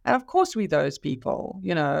people. And of course we're those people,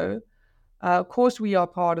 of course we are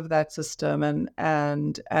part of that system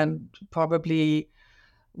and probably,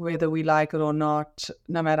 whether we like it or not,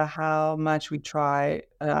 no matter how much we try,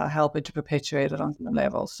 helping to perpetuate it on some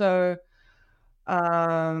level. So,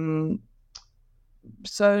 I'm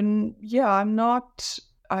not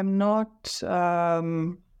I'm not.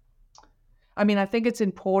 I mean, I think it's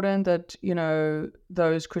important that,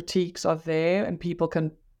 those critiques are there and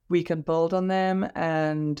we can build on them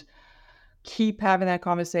and keep having that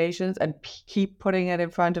conversations and keep putting it in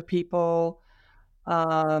front of people.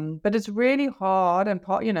 But it's really hard, and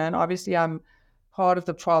and obviously I'm part of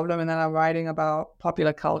the problem, and then I'm writing about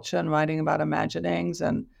popular culture and writing about imaginings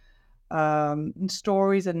and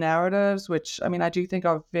stories and narratives, which, I mean, I do think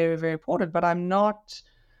are very, very important, but I'm not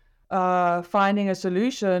finding a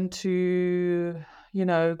solution to,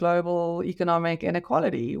 global economic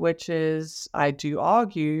inequality, which is, I do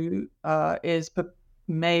argue, is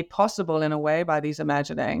made possible in a way by these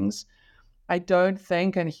imaginings. I don't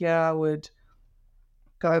think, and here I would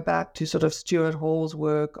go back to sort of Stuart Hall's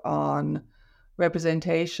work on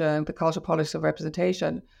representation, the cultural politics of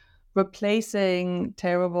representation. Replacing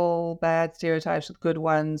terrible, bad stereotypes with good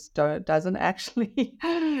ones doesn't actually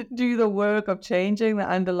do the work of changing the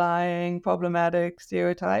underlying problematic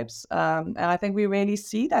stereotypes. And I think we really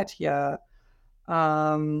see that here.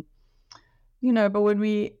 But when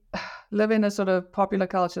we live in a sort of popular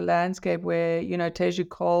culture landscape where, Teju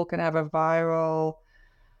Cole can have a viral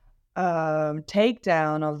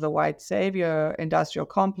takedown of the white savior industrial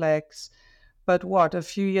complex, but a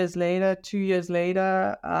few years later, 2 years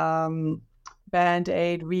later, Band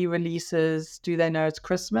Aid re-releases Do They Know It's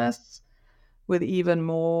Christmas with even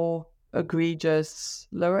more egregious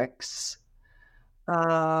lyrics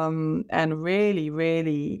and really,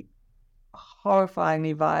 really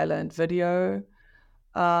horrifyingly violent video.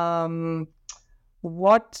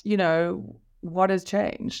 What has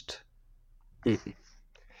changed?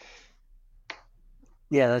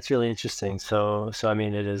 Yeah, that's really interesting. So I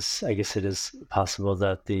mean, I guess it is possible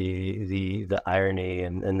that the irony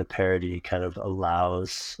and the parody kind of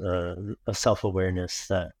allows a self-awareness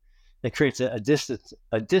that creates a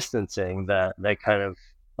distancing that kind of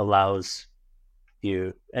allows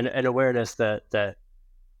you an awareness that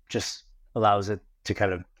just allows it to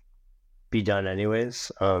kind of be done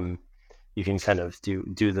anyways. You can kind of do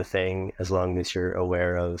the thing as long as you're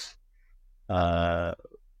aware of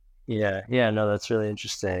no, that's really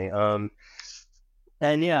interesting.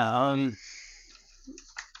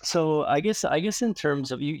 So I guess in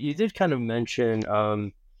terms of you did kind of mention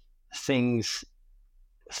things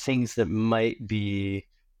that might be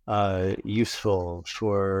useful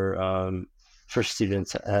for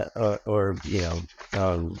students or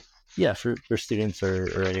for students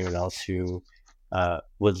or anyone else who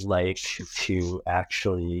would like to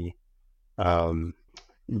actually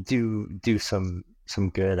do some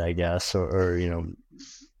good, I guess, or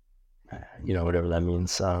whatever that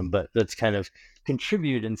means. But let's kind of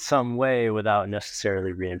contribute in some way without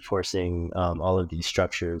necessarily reinforcing all of these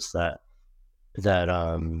structures that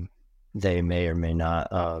they may or may not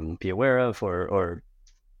be aware of or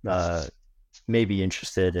may be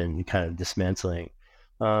interested in kind of dismantling.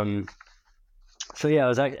 So yeah,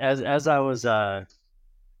 as I was I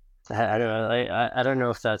don't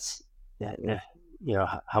know if that's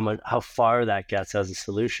how far that gets as a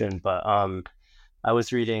solution, but I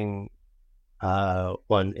was reading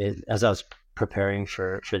as I was preparing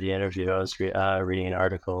for the interview. I was reading an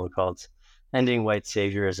article called "Ending White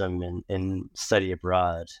Saviorism in Study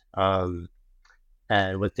Abroad," and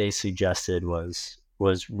what they suggested was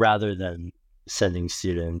rather than sending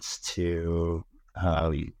students to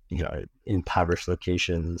impoverished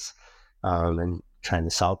locations and trying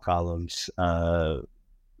to solve problems,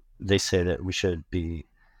 they say that we should be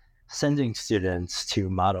sending students to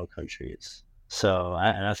model countries. So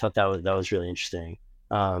I thought that was really interesting.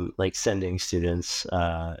 Like sending students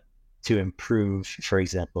to improve, for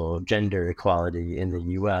example, gender equality in the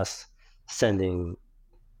U.S., sending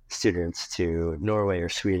students to Norway or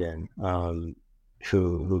Sweden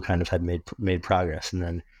who kind of had made progress, and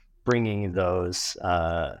then bringing those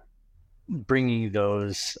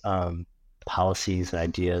policies and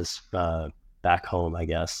ideas back home, I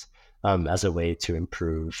guess, as a way to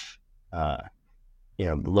improve,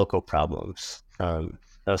 local problems. That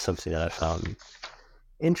was something that I found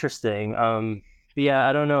interesting. But yeah,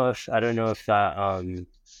 I don't know if that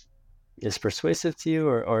is persuasive to you,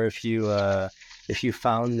 or if you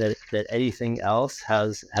found that anything else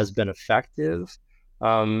has been effective.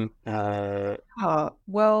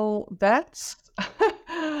 Well, that's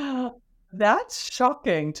that's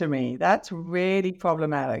shocking to me. That's really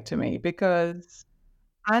problematic to me because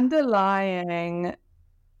underlying,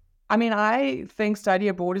 I mean, I think study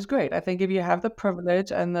abroad is great. I think if you have the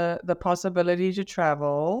privilege and the possibility to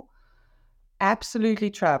travel, absolutely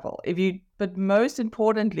travel. But most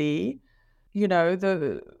importantly,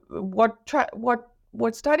 what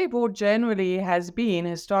study abroad generally has been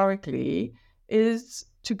historically is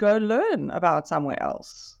to go learn about somewhere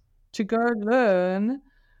else, to go learn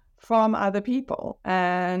from other people.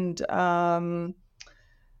 And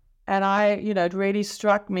it really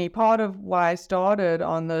struck me. Part of why I started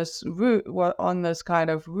on this route, on this kind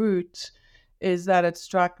of route, is that it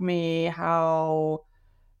struck me how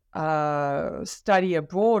study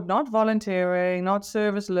abroad, not volunteering, not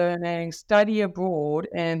service learning, study abroad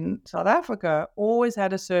in South Africa always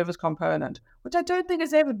had a service component, which I don't think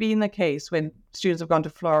has ever been the case when students have gone to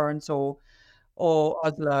Florence or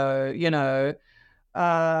Oslo,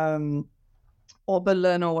 or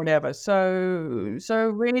Berlin or whatever. So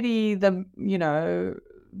really the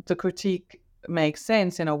critique makes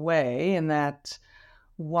sense in a way, in that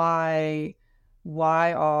why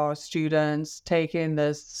are students taking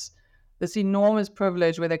this enormous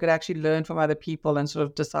privilege where they could actually learn from other people and sort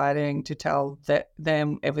of deciding to tell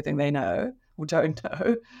them everything they know or don't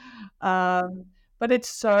know. But it's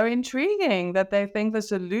so intriguing that they think the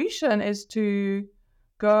solution is to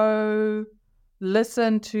go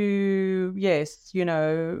listen to,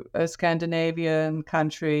 a Scandinavian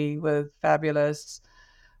country with fabulous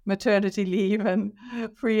maternity leave and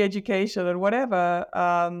free education and whatever.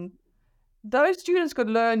 Those students could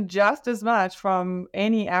learn just as much from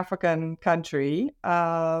any African country.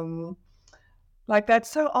 That's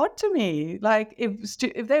so odd to me. Like,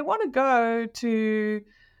 if they want to go to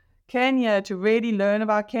Kenya to really learn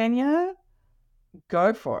about Kenya,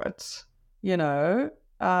 go for it,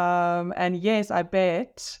 and yes, I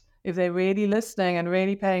bet if they're really listening and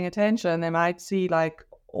really paying attention, they might see, like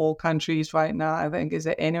all countries right now, I think, is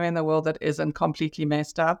there anywhere in the world that isn't completely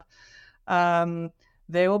messed up?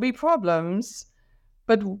 There will be problems,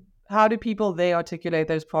 but how do people there articulate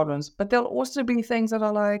those problems? But there'll also be things that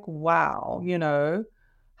are like, wow,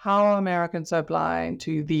 how are Americans so blind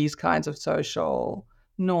to these kinds of social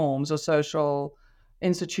norms or social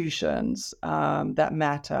institutions that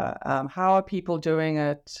matter? How are people doing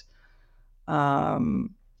it,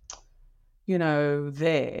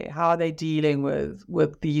 there? How are they dealing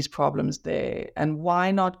with these problems there? And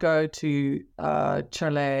why not go to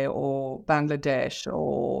Chile or Bangladesh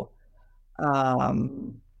or,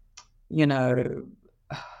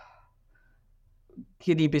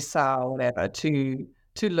 Guinea-Bissau or whatever to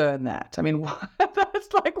learn that? I mean,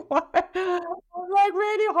 that's like, why? I'm like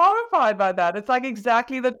really horrified by that. It's like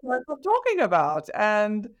exactly the type I'm talking about.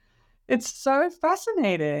 And it's so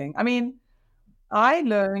fascinating. I mean, I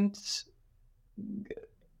learned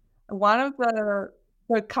one of the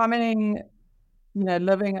coming,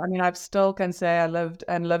 living, I mean, I still can say I lived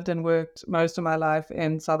and worked most of my life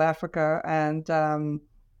in South Africa, and,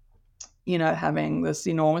 having this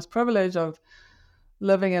enormous privilege of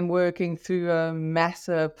living and working through a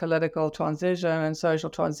massive political transition and social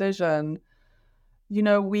transition.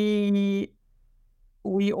 We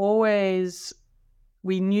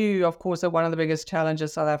knew, of course, that one of the biggest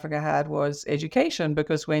challenges South Africa had was education,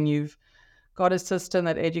 because when you've got a system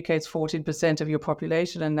that educates 14% of your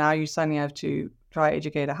population and now you suddenly have to try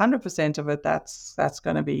educate 100% of it, that's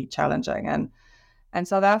going to be challenging. And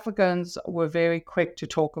South Africans were very quick to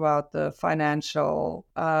talk about the financial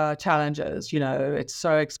challenges. It's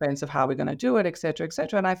so expensive, how we're going to do it, et cetera, et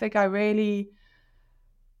cetera. And I think I really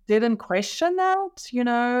didn't question that.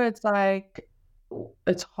 It's like,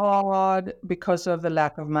 it's hard because of the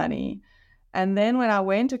lack of money. And then when I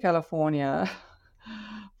went to California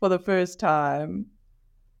for the first time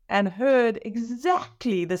and heard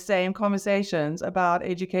exactly the same conversations about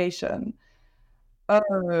education,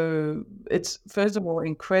 it's, first of all,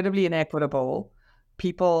 incredibly inequitable.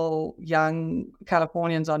 Young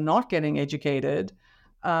Californians are not getting educated.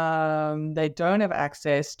 They don't have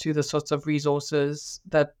access to the sorts of resources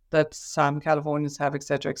that some Californians have, et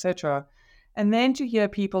cetera, et cetera. And then to hear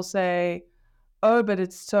people say, oh, but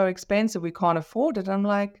it's so expensive, we can't afford it. I'm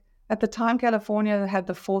like, at the time, California had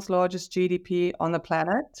the 4th largest GDP on the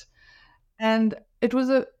planet. And it was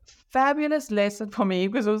a fabulous lesson for me,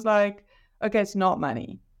 because it was like, okay, it's not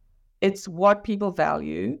money. It's what people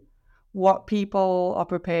value, what people are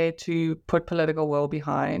prepared to put political will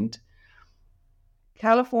behind.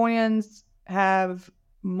 Californians have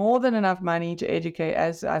more than enough money to educate,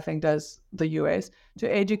 as I think does the US, to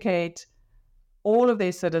educate all of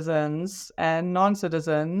their citizens and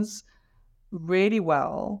non-citizens really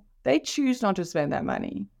well. They choose not to spend that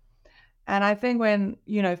money. And I think when,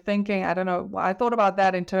 thinking, I don't know, I thought about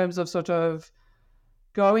that in terms of sort of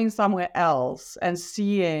going somewhere else and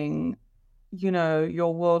seeing,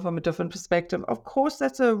 your world from a different perspective. Of course,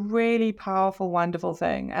 that's a really powerful, wonderful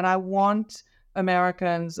thing. And I want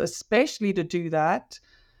Americans especially to do that,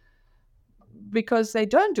 because they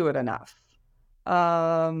don't do it enough.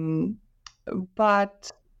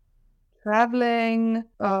 But traveling,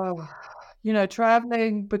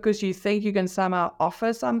 traveling because you think you can somehow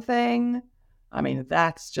offer something. I mean,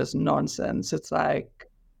 that's just nonsense. It's like,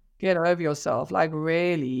 get over yourself. Like,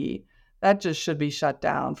 really, that just should be shut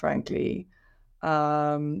down, frankly.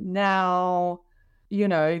 Now,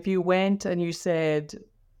 if you went and you said,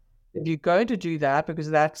 if you're going to do that, because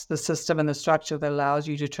that's the system and the structure that allows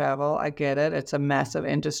you to travel, I get it. It's a massive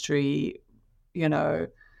industry,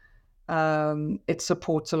 it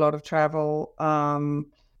supports a lot of travel.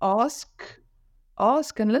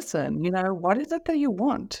 Ask and listen, what is it that you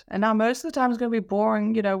want? And now most of the time it's going to be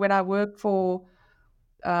boring. When I work for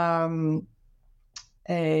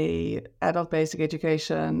a adult basic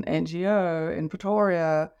education NGO in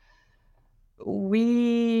Pretoria,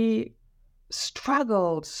 we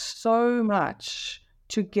struggled so much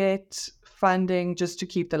to get funding just to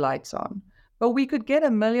keep the lights on. But we could get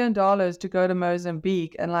 $1 million to go to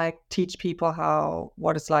Mozambique and teach people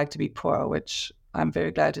what it's like to be poor, which I'm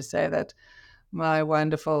very glad to say that my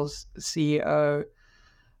wonderful CEO,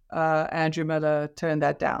 Andrew Miller, turned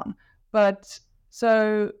that down. But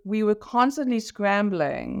so we were constantly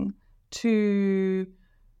scrambling to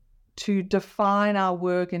define our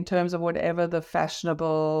work in terms of whatever the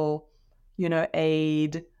fashionable,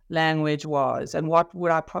 aid language was, and what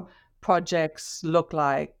would our projects look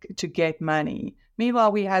like to get money.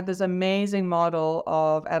 Meanwhile, we had this amazing model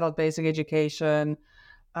of adult basic education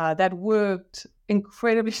that worked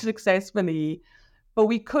incredibly successfully, but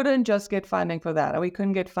we couldn't just get funding for that. And we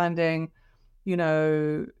couldn't get funding,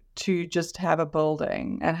 to just have a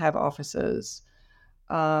building and have offices.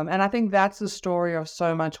 And I think that's the story of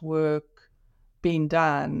so much work being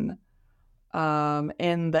done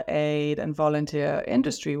in the aid and volunteer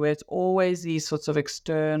industry, where it's always these sorts of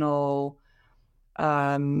external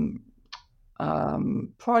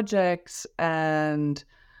projects and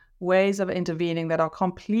ways of intervening that are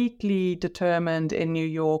completely determined in New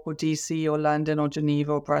York or DC or London or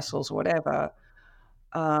Geneva or Brussels or whatever.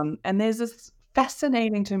 And there's this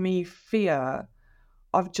fascinating to me fear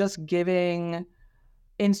of just giving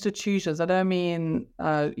institutions, I don't mean,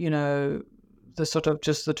 the sort of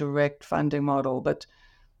just the direct funding model, but,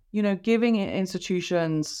 giving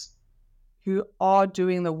institutions who are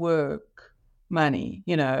doing the work money,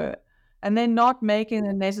 and then not making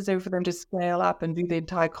it necessary for them to scale up and do the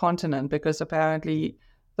entire continent, because apparently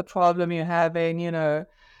the problem you have in,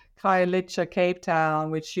 Khayelitsha, Cape Town,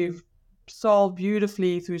 which you've solved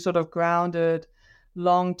beautifully through sort of grounded,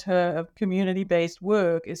 long-term community-based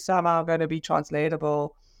work, is somehow going to be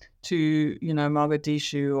translatable to,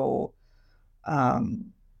 Mogadishu or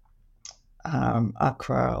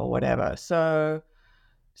Accra or whatever. So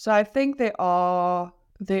I think there are.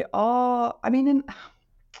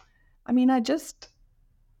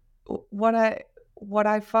 What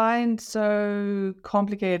I find so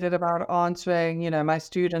complicated about answering, my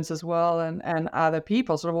students as well and other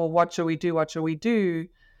people, sort of, well, what should we do? What should we do?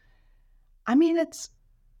 I mean, it's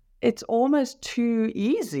almost too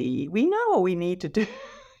easy. We know what we need to do,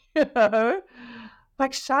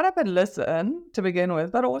 shut up and listen to begin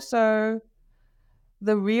with, but also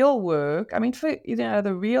the real work. I mean,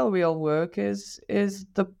 the real work is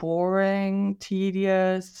the boring,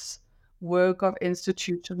 tedious work of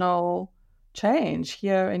institutional change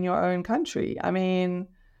here in your own country. I mean,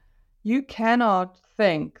 you cannot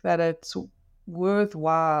think that it's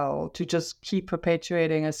worthwhile to just keep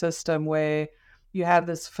perpetuating a system where you have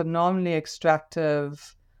this phenomenally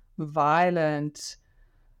extractive, violent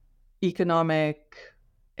economic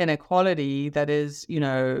inequality that is,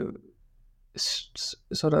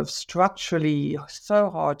 sort of structurally so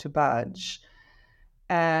hard to budge.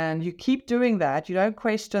 And you keep doing that, you don't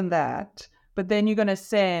question that, but then you're going to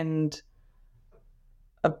send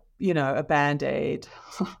a Band-Aid,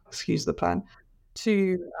 excuse the pun,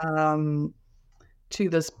 to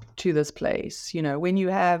this place. When you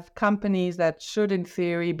have companies that should in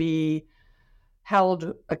theory be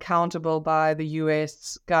held accountable by the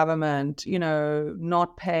US government,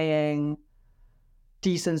 not paying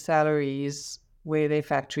decent salaries where their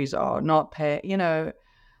factories are, not pay,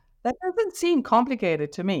 that doesn't seem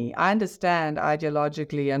complicated to me. I understand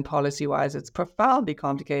ideologically and policy-wise it's profoundly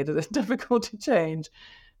complicated and difficult to change,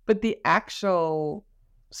 but the actual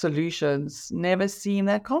solutions never seem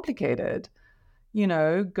that complicated.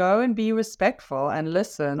 Go and be respectful and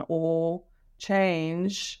listen, or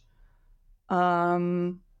change,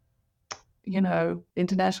 international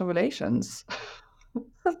relations.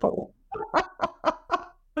 Simple.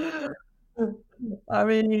 I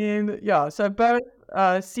mean, yeah, so both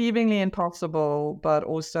seemingly impossible, but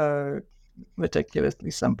also ridiculously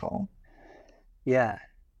simple. Yeah.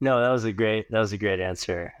 No, that was a great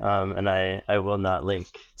answer. And I will not link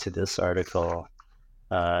to this article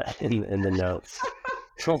in the notes.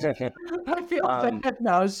 I feel bad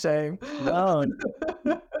now, shame. No,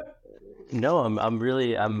 no,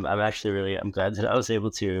 I'm actually really, I'm glad that I was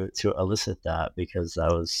able to elicit that, because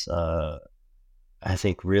that was I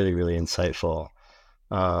think really, really insightful.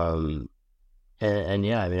 Um, and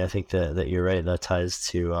yeah, I mean, I think that you're right. That ties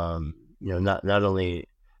to not only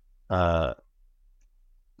uh,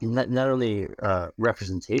 not only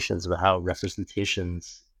representations, but how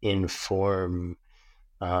representations inform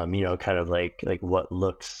kind of like what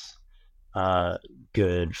looks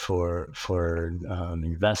good for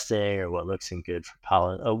investing, or what looks good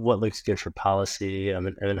for what looks good for policy,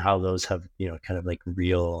 and how those have kind of like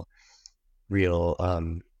real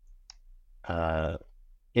uh,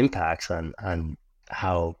 impacts on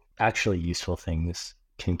how actually useful things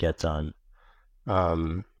can get done.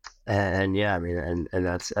 And yeah, I mean, and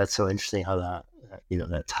that's so interesting how that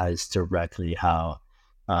that ties directly how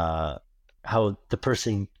the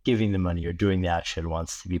person giving the money or doing the action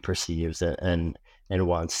wants to be perceived, and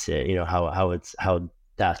wants to how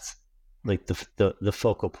that's like the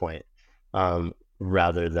focal point,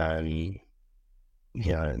 rather than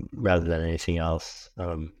anything else.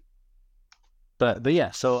 But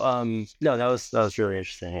yeah, so no, that was really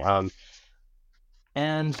interesting.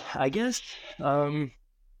 And I guess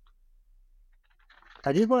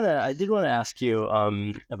I did want to ask you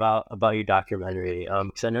about your documentary,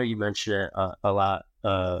 because I know you mentioned it a lot,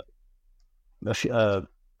 a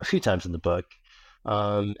few times in the book,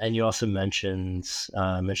 and you also mentioned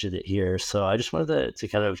it here. So I just wanted to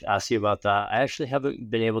kind of ask you about that. I actually haven't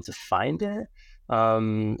been able to find it.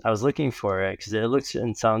 I was looking for it because it looks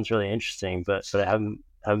and sounds really interesting, but I haven't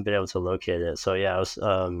been able to locate it. So yeah, I was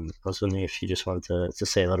wondering if you just wanted to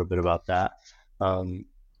say a little bit about that.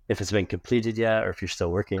 If it's been completed yet, or if you're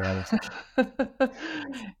still working on it.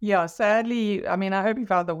 Yeah, sadly, I mean, I hope you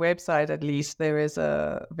found the website at least. There is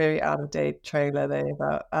a very out-of-date trailer there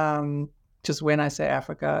about just when I say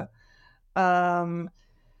Africa.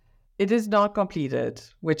 It is not completed,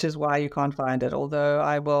 which is why you can't find it, although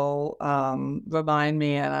I will remind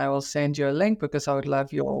me, and I will send you a link, because I would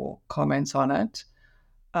love your comments on it.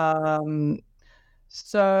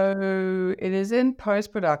 So it is in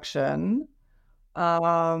post-production.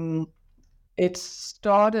 It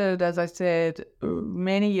started, as I said,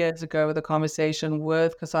 many years ago with a conversation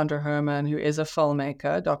with Cassandra Herman, who is a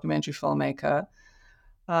filmmaker, documentary filmmaker,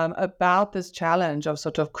 about this challenge of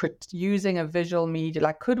sort of using a visual media.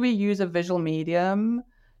 Like, could we use a visual medium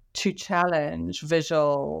to challenge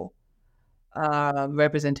visual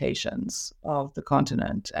representations of the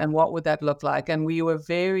continent? And what would that look like? And we were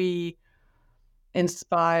very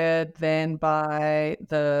inspired then by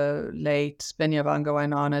the late Binyavanga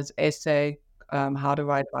Wainaina's essay, How to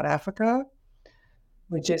Write About Africa,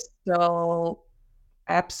 which is still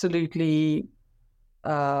absolutely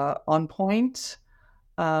on point.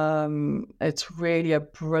 It's really a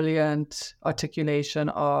brilliant articulation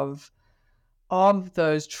of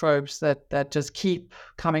those tropes that just keep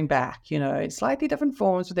coming back, in slightly different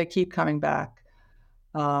forms, but they keep coming back.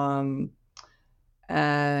 And,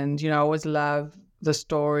 I always love the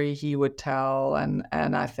story he would tell. And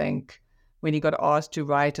I think when he got asked to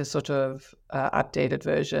write a sort of updated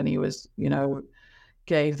version, he was,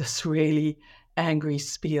 gave this really angry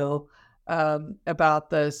spiel about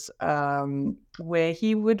this, where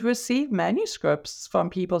he would receive manuscripts from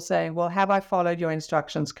people saying, well, have I followed your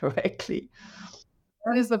instructions correctly?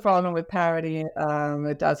 That is the problem with parody.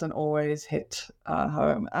 It doesn't always hit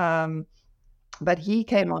home. But he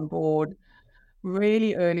came on board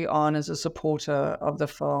really early on as a supporter of the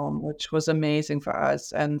film, which was amazing for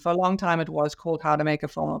us. And for a long time, it was called How to Make a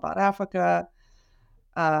Film About Africa.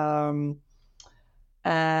 And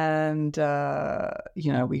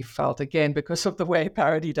we felt, again, because of the way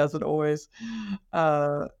parody doesn't always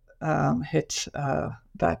hit,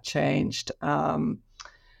 that changed.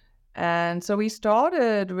 And so we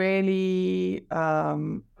started really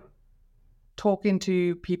talking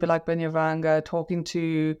to people like Binyavanga, talking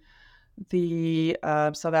to the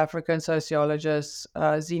South African sociologist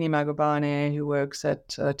Zini Magubane, who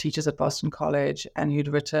teaches at Boston College, and who'd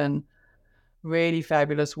written really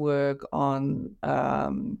fabulous work on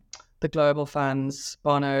the Global Fund's,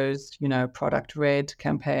 Bono's, Product Red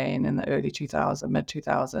campaign in the early 2000s, mid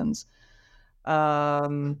 2000s.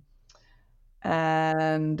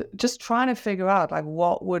 And just trying to figure out, like,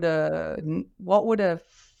 what would a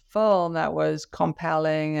film that was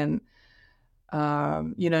compelling and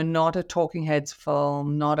not a talking heads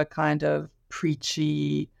film, not a kind of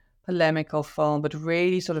preachy, polemical film, but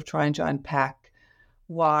really sort of trying to unpack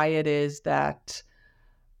why it is that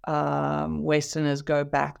Westerners go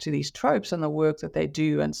back to these tropes and the work that they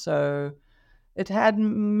do. And so it had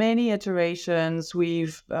many iterations.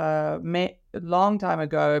 We've met a long time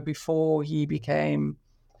ago before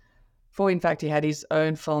in fact, he had his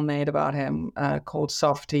own film made about him called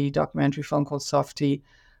Softy, documentary film called Softy.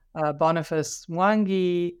 Boniface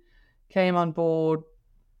Mwangi came on board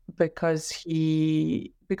because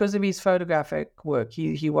of his photographic work.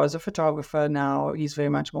 He was a photographer. Now he's very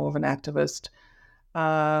much more of an activist.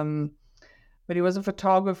 But he was a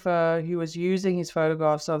photographer who was using his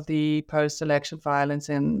photographs of the post-election violence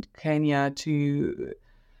in Kenya to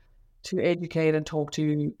educate and talk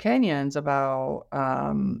to Kenyans about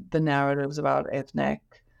the narratives about ethnic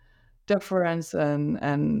difference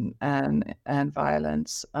and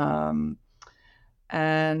violence. So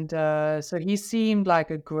he seemed like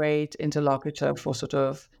a great interlocutor for sort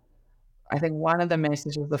of, I think one of the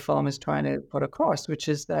messages the film is trying to put across, which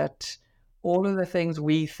is that all of the things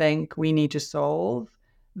we think we need to solve,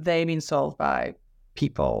 they've been solved by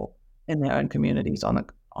people in their own communities on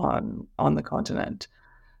the continent.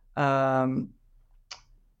 But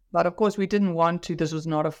of course, we didn't want to. This was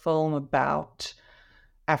not a film about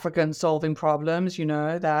Africans solving problems.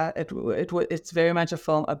 That it's very much a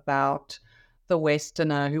film about the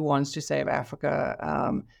Westerner who wants to save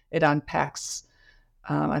Africa. It unpacks.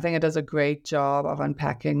 I think it does a great job of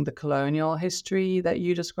unpacking the colonial history that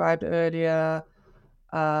you described earlier,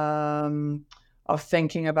 of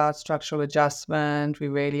thinking about structural adjustment. We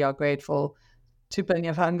really are grateful to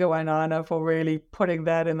Binyavanga Wainaina for really putting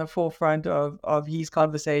that in the forefront of his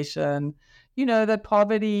conversation. That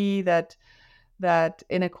poverty, that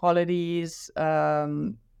inequalities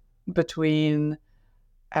between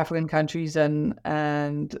African countries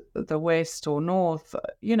and the West or North,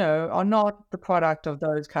 are not the product of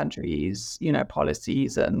those countries,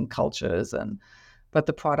 policies and cultures, but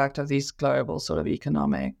the product of these global sort of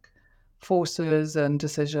economic forces and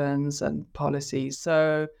decisions and policies.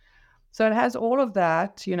 So it has all of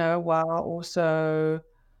that, while also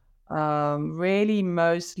really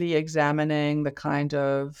mostly examining the kind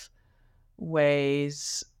of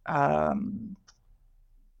ways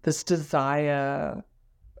this desire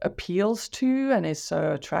appeals to and is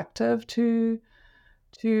so attractive to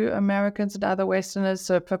Americans and other Westerners.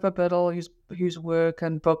 So Pippa Biddle, whose work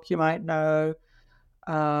and book you might know,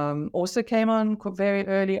 also came on very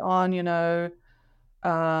early on,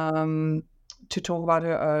 to talk about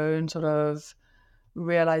her own sort of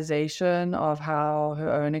realization of how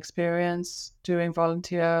her own experience doing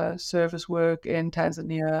volunteer service work in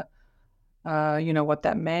Tanzania, what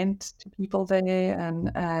that meant to people there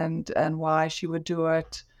and why she would do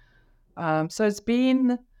it. So it's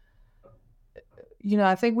been,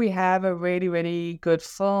 I think we have a really, really good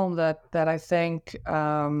film that I think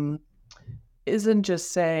isn't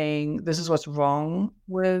just saying this is what's wrong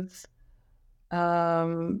with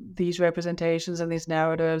these representations and these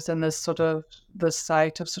narratives and this sort of the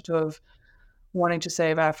sight of sort of wanting to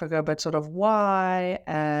save Africa, but sort of why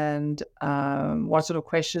and what sort of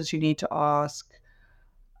questions you need to ask.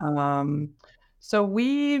 So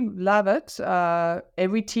we love it.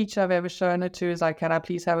 Every teacher I've ever shown it to is like, can I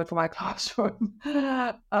please have it for my classroom?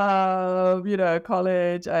 College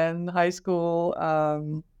and high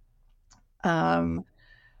school.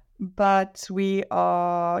 But we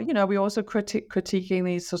are, we also critiquing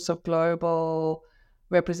these sorts of global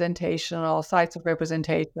representational sites of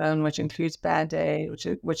representation, which includes Band-Aid,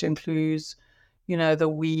 which includes, the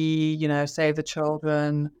We, Save the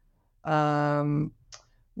Children.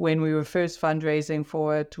 When we were first fundraising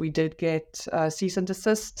for it, we did get cease and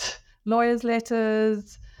desist lawyers'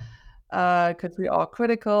 letters because we are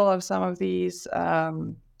critical of some of these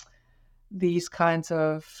kinds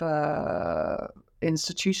of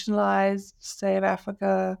institutionalized Save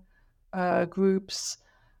Africa groups.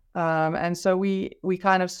 And so we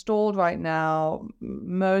kind of stalled right now,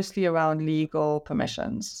 mostly around legal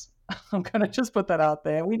permissions. I'm going to just put that out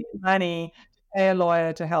there. We need money to pay a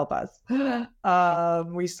lawyer to help us.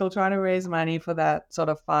 We're still trying to raise money for that sort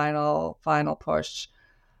of final push.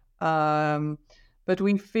 But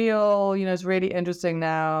we feel, it's really interesting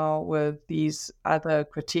now with these other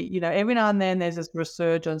critique, every now and then there's this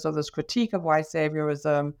resurgence of this critique of white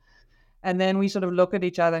saviorism. And then we sort of look at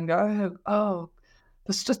each other and go, oh,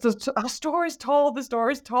 our story's told, the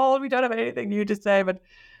story's told. We don't have anything new to say, but,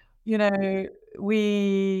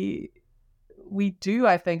 we do,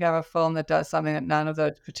 I think, have a film that does something that none of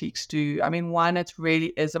those critiques do. I mean, one, it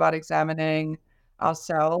really is about examining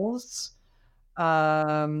ourselves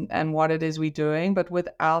and what it is we're doing, but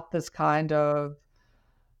without this kind of,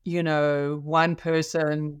 one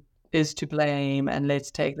person is to blame and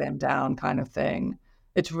let's take them down kind of thing.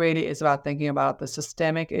 it really is about thinking about the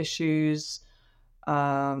systemic issues,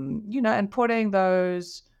 and putting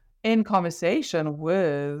those in conversation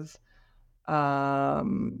with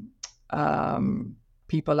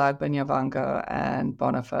people like Binyavanga and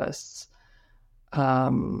Boniface.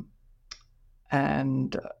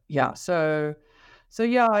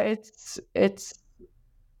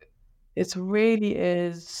 It's really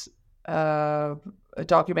is a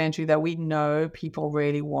documentary that we know people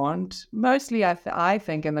really want. Mostly, I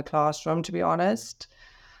think in the classroom, to be honest.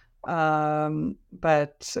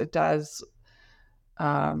 But it does,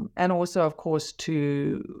 and also, of course,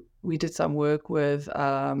 we did some work with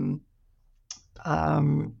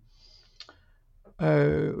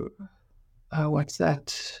what's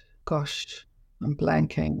that? Gosh, I'm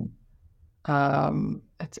blanking.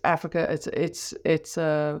 It's Africa. It's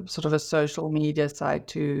a sort of a social media site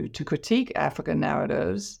to critique African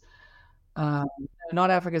narratives.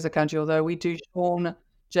 Not Africa as a country, although we do. Sean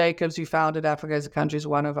Jacobs, who founded Africa as a Country, is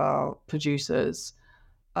one of our producers.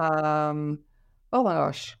 Oh my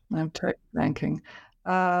gosh, I'm totally blanking.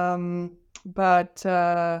 But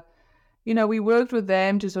we worked with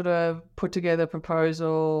them to sort of put together a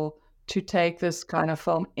proposal to take this kind of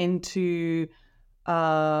film into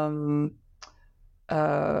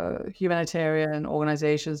humanitarian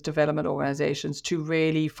organizations, development organizations, to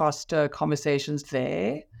really foster conversations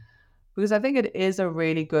there. Because I think it is a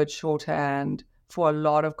really good shorthand for a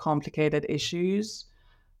lot of complicated issues,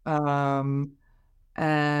 and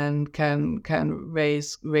can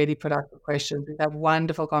raise really productive questions. We have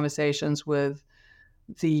wonderful conversations with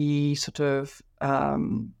the sort of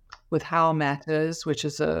with How Matters, which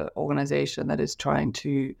is an organization that is trying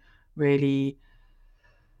to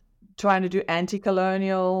do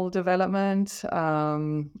anti-colonial development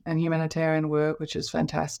and humanitarian work, which is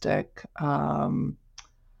fantastic. Oh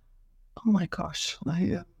my gosh, I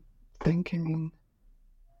am thinking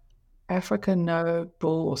Africa No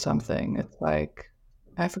Bull or something. It's like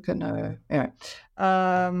Africa No. Anyway,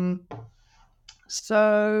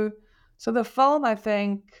 so the film, I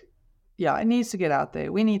think, it needs to get out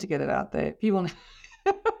there. We need to get it out there. People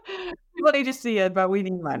need to see it, but we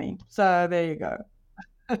need money. So there you go.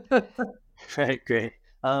 Right, great.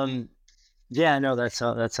 Yeah, no, that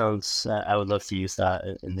sounds. I would love to use that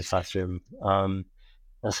in the classroom.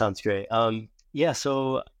 That sounds great. Yeah,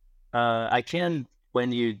 so I can,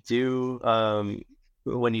 when you do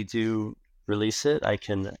release it, I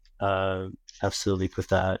can absolutely put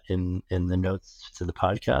that in the notes to the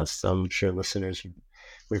podcast. I'm sure listeners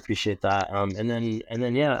would appreciate that. And then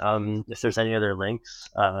yeah, if there's any other links,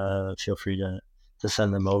 feel free to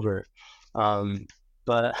send them over.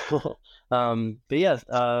 But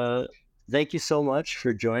yeah, thank you so much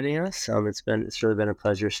for joining us. It's really been a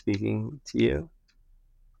pleasure speaking to you.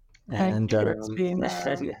 Thank you. It's been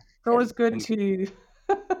always good to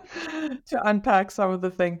unpack some of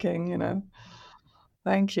the thinking.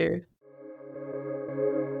 Thank you.